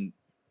harder. And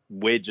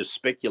we're just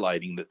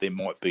speculating that there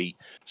might be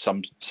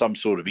some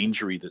sort of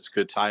injury that's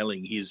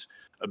curtailing his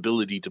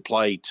ability to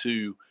play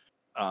to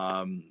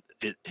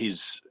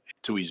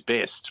his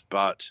best.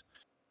 But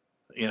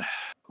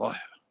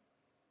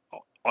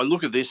I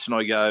look at this and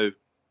I go,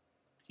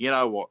 you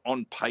know what?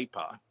 On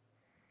paper,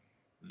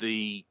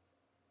 the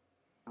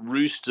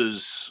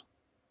Roosters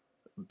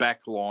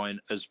back line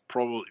is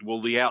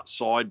the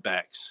outside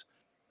backs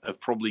have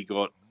probably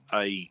got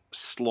a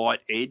slight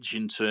edge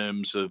in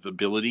terms of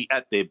ability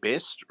at their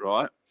best,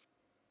 right?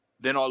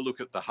 Then I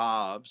look at the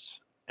halves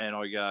and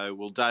I go,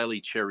 well,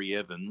 Daly Cherry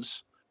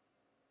Evans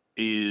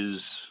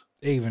is...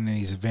 Even in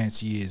his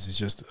advanced years, is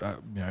just,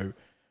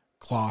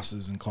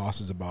 classes and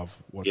classes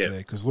above what's there.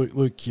 Because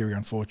Luke Keary,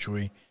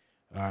 unfortunately,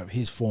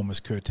 his form is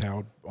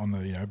curtailed on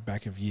the,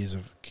 back of years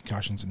of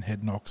concussions and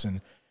head knocks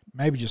and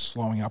maybe just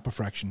slowing up a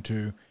fraction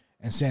too.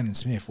 And Sandon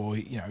Smith, well,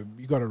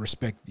 you got to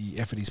respect the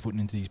effort he's putting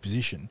into his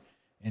position,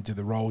 into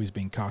the role he's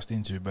being cast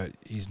into, but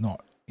he's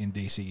not in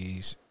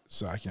DCE's,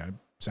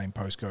 same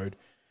postcode.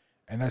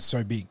 And that's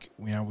so big.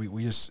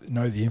 We just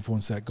know the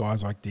influence that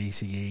guys like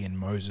DCE and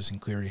Moses and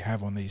Cleary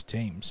have on these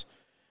teams.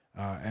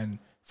 And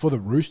for the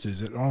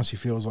Roosters, it honestly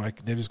feels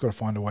like they've just got to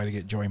find a way to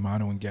get Joey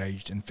Manu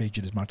engaged and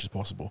featured as much as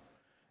possible.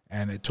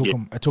 And it took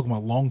him a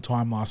long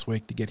time last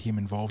week to get him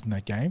involved in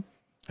that game.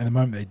 And the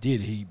moment they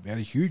did, he had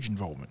a huge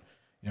involvement.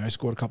 He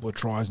scored a couple of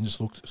tries and just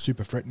looked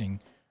super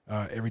threatening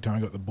every time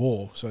he got the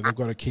ball. So they've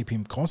got to keep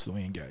him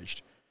constantly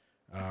engaged.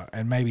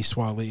 And maybe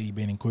Swaliti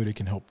being included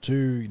can help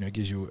too.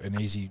 Gives you an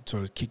easy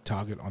sort of kick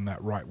target on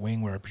that right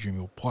wing where I presume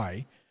he'll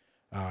play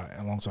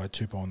alongside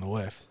Tupou on the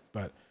left.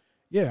 But,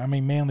 yeah,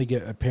 Manly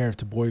get a pair of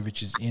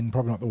Trbojeviches in,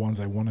 probably not the ones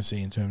they want to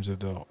see in terms of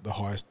the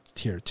highest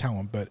tier of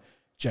talent, but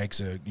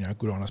Jake's a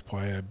good, honest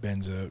player.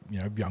 Ben's a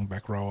young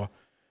back rower.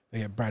 They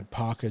get Brad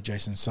Parker,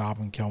 Jason Saab,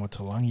 and Kelma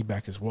Talangi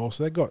back as well.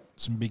 So they've got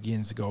some big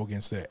ins to go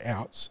against their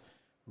outs.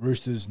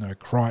 Roosters, no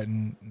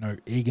Crichton, no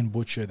Egan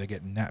Butcher. They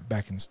get Nat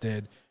back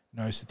instead.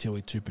 No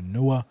Satili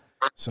Tupanua.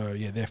 So,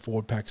 yeah, their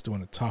forward pack's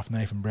doing it tough.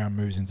 Nathan Brown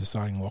moves into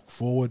starting lock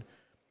forward.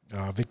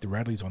 Victor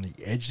Radley's on the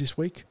edge this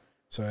week.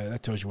 So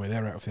that tells you where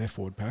they're at with their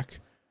forward pack.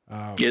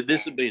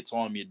 This would be a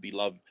time you'd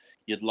love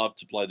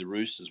to play the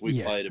Roosters.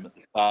 We played them at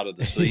the start of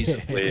the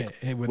season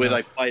where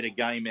they played a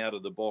game out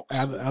of the box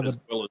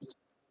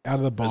out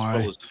of the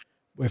bye.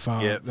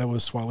 That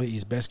was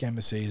Swaliti's best game of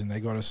the season. They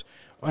got us.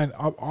 And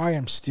I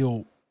am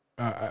still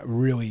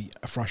really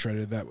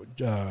frustrated that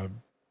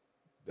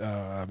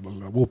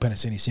Will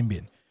Penasini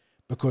Symbian,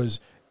 because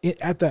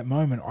at that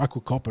moment I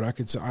could cop it. I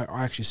could say,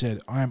 I actually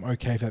said I am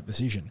okay with that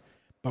decision,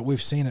 but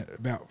we've seen it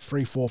about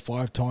 3, 4,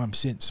 5 times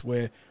since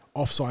where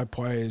offside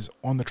players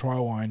on the try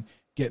line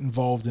get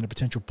involved in a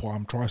potential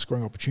try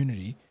scoring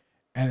opportunity,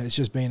 and it's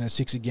just been a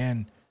 6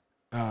 again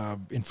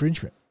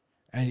infringement.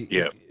 And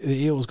the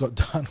Eels got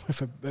done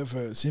with a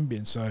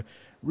Symbian, so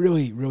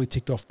really, really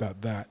ticked off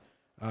about that.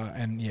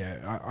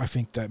 I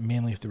think that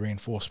Manly with the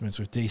reinforcements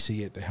with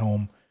DC at the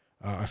helm,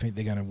 I think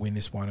they're going to win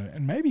this one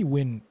and maybe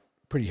win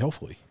pretty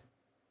healthily.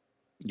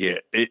 Yeah,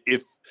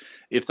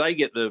 if they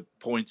get the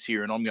points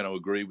here, and I'm going to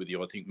agree with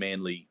you, I think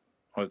Manly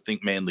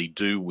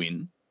do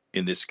win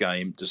in this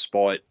game,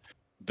 despite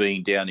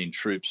being down in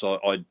troops.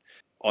 I'd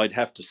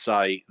have to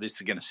say, this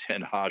is going to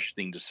sound a harsh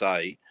thing to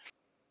say,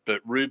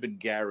 but Ruben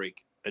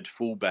Garrick at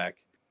fullback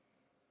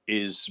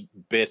is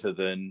better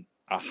than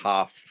a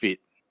half fit.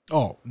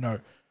 Oh no,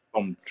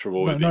 Tom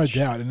Trbojevic. No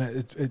doubt.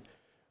 And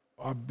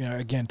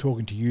again,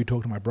 talking to you,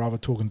 talking to my brother,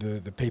 talking to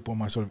the people in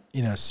my sort of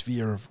inner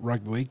sphere of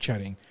rugby league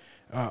chatting,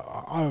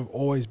 I've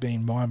always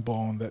been mind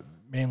blown that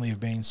Manly have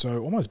been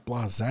so almost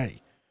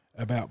blasé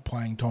about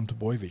playing Tom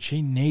Trbojevic.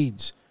 He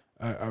needs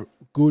a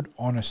good,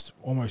 honest,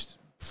 almost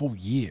full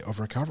year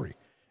of recovery,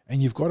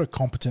 and you've got a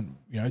competent,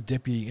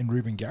 deputy in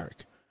Ruben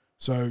Garrick.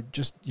 So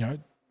just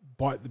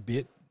bite the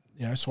bit,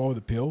 swallow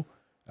the pill,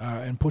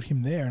 and put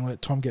him there and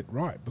let Tom get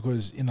right,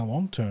 because in the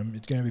long term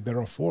it's going to be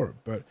better off for it.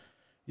 But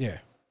yeah,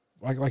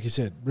 like you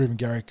said, Ruben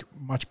Garrick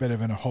much better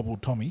than a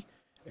hobbled Tommy,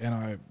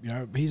 and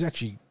he's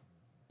actually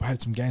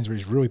had some games where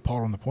he's really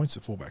piled on the points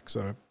at fullback.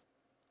 So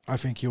I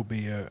think he'll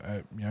be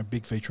a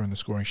big feature on the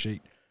scoring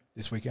sheet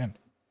this weekend.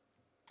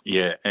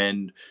 Yeah,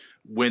 and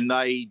when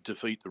they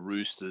defeat the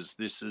Roosters,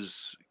 this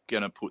is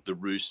going to put the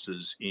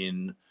Roosters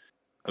in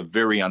a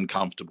very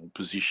uncomfortable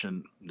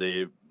position.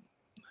 Their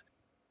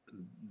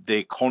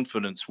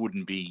confidence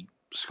wouldn't be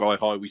sky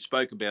high. We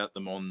spoke about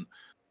them on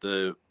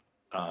the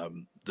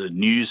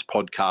news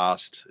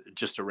podcast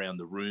just around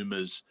the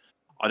rumours.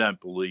 I don't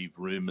believe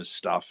rumours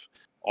stuff.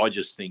 I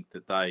just think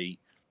that they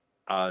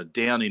are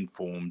down in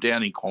form,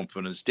 down in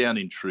confidence, down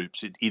in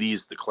troops. It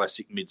is the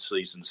classic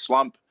mid-season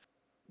slump.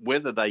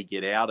 Whether they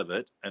get out of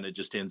it and it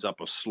just ends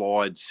up a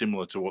slide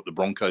similar to what the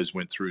Broncos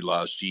went through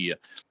last year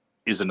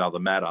is another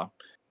matter.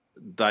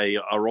 They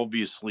are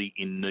obviously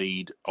in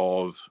need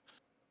of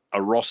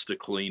a roster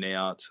clean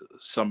out.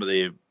 Some of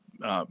their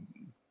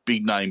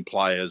big name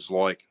players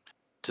like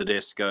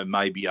Tedesco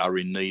maybe are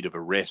in need of a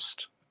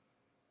rest.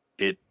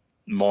 It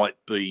might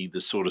be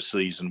the sort of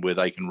season where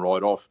they can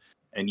ride off.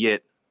 And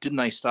yet, didn't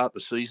they start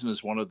the season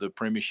as one of the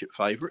premiership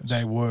favourites?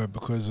 They were,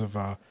 because of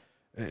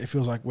it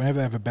feels like whenever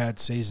they have a bad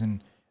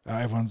season,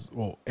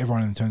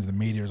 everyone in terms of the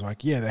media is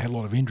like, yeah, they had a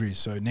lot of injuries,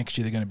 so next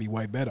year they're going to be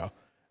way better.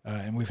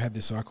 And we've had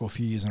this cycle a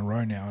few years in a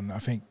row now, and I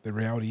think the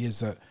reality is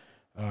that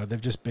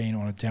they've just been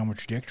on a downward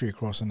trajectory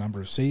across a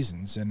number of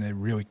seasons, and they're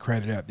really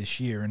crowded out this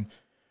year. And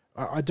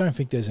I don't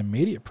think there's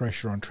immediate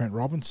pressure on Trent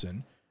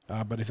Robinson,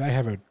 but if they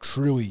have a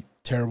truly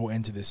terrible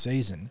end to this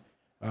season,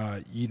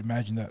 you'd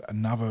imagine that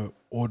another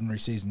ordinary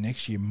season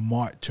next year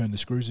might turn the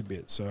screws a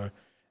bit. So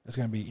it's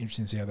going to be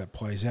interesting to see how that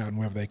plays out and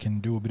whether they can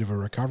do a bit of a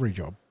recovery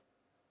job.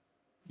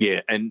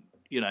 Yeah, and,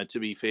 to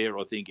be fair,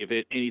 I think if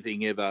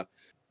anything ever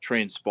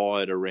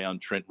transpired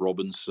around Trent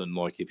Robinson,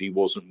 like if he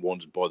wasn't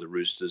wanted by the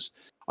Roosters,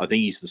 I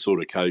think he's the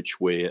sort of coach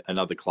where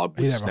another club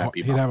would snap him up.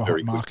 He'd have a hot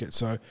quick. market,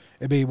 so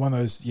it'd be one of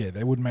those,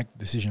 they wouldn't make the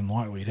decision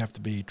lightly. He'd have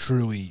to be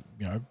truly,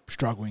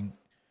 struggling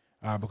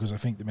because I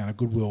think the amount of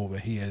goodwill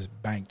that he has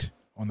banked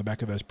on the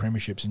back of those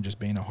premierships and just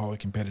being a highly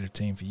competitive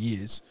team for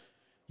years,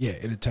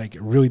 it'd take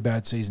a really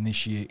bad season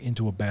this year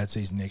into a bad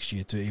season next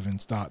year to even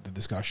start the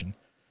discussion.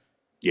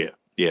 Yeah.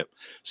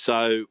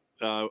 So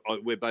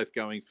we're both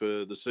going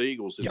for the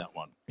Seagulls in that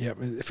one. Yeah,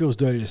 it feels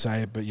dirty to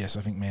say it, but yes,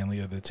 I think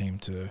Manly are the team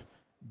to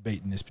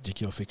beat in this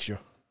particular fixture.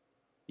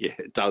 Yeah,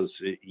 it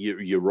does.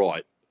 You're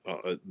right.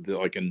 I'm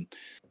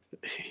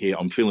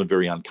feeling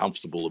very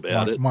uncomfortable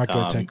about it. Might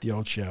go take the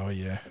old shower,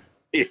 yeah.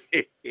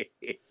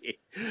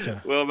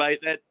 Well,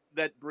 mate,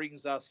 that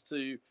brings us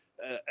to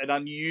an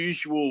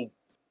unusual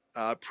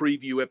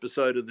preview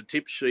episode of the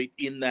Tip Sheet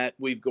in that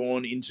we've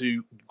gone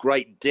into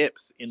great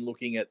depth in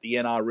looking at the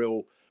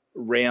NRL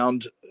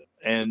round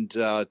and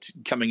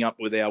coming up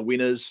with our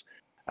winners.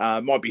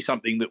 Might be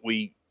something that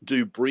we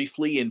do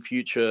briefly in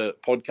future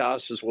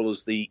podcasts, as well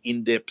as the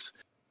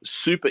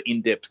super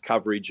in-depth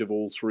coverage of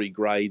all three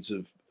grades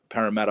of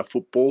Parramatta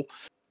football.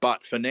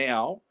 But for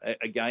now,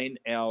 again,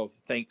 our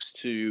thanks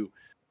to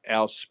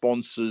our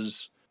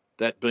sponsors,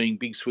 that being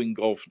Big Swing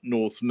Golf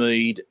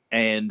Northmead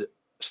and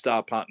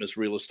Star Partners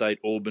Real Estate,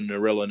 Auburn,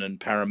 Narellan and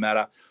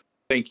Parramatta.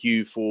 Thank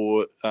you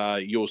for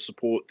your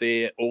support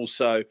there.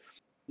 Also,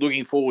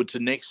 looking forward to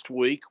next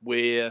week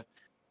where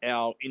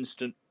our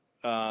instant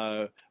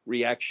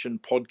reaction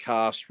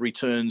podcast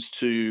returns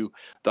to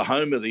the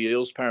home of the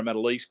Eels, Parramatta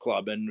Leagues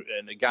Club. And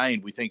again,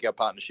 we thank our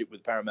partnership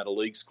with Parramatta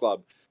Leagues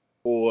Club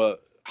for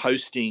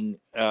hosting,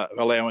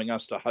 allowing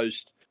us to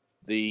host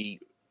the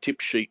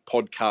Tip Sheet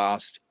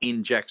podcast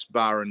in Jack's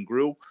Bar and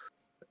Grill,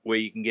 where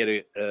you can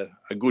get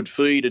a good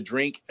feed, a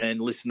drink,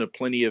 and listen to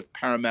plenty of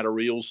Parramatta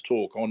Eels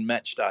talk on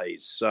match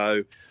days.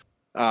 So,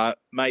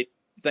 mate,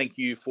 thank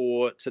you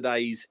for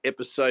today's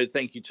episode.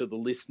 Thank you to the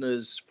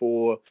listeners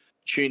for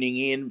tuning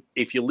in.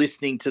 If you're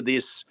listening to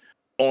this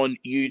on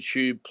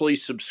YouTube,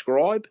 please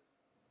subscribe.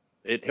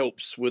 It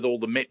helps with all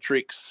the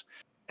metrics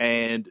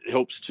and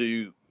helps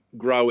to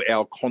grow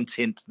our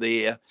content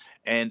there.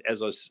 And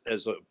as I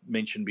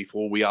mentioned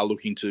before, we are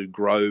looking to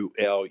grow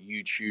our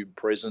YouTube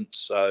presence.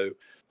 So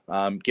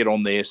get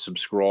on there,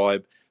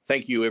 subscribe.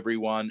 Thank you,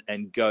 everyone,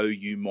 and go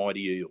you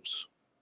mighty Eels.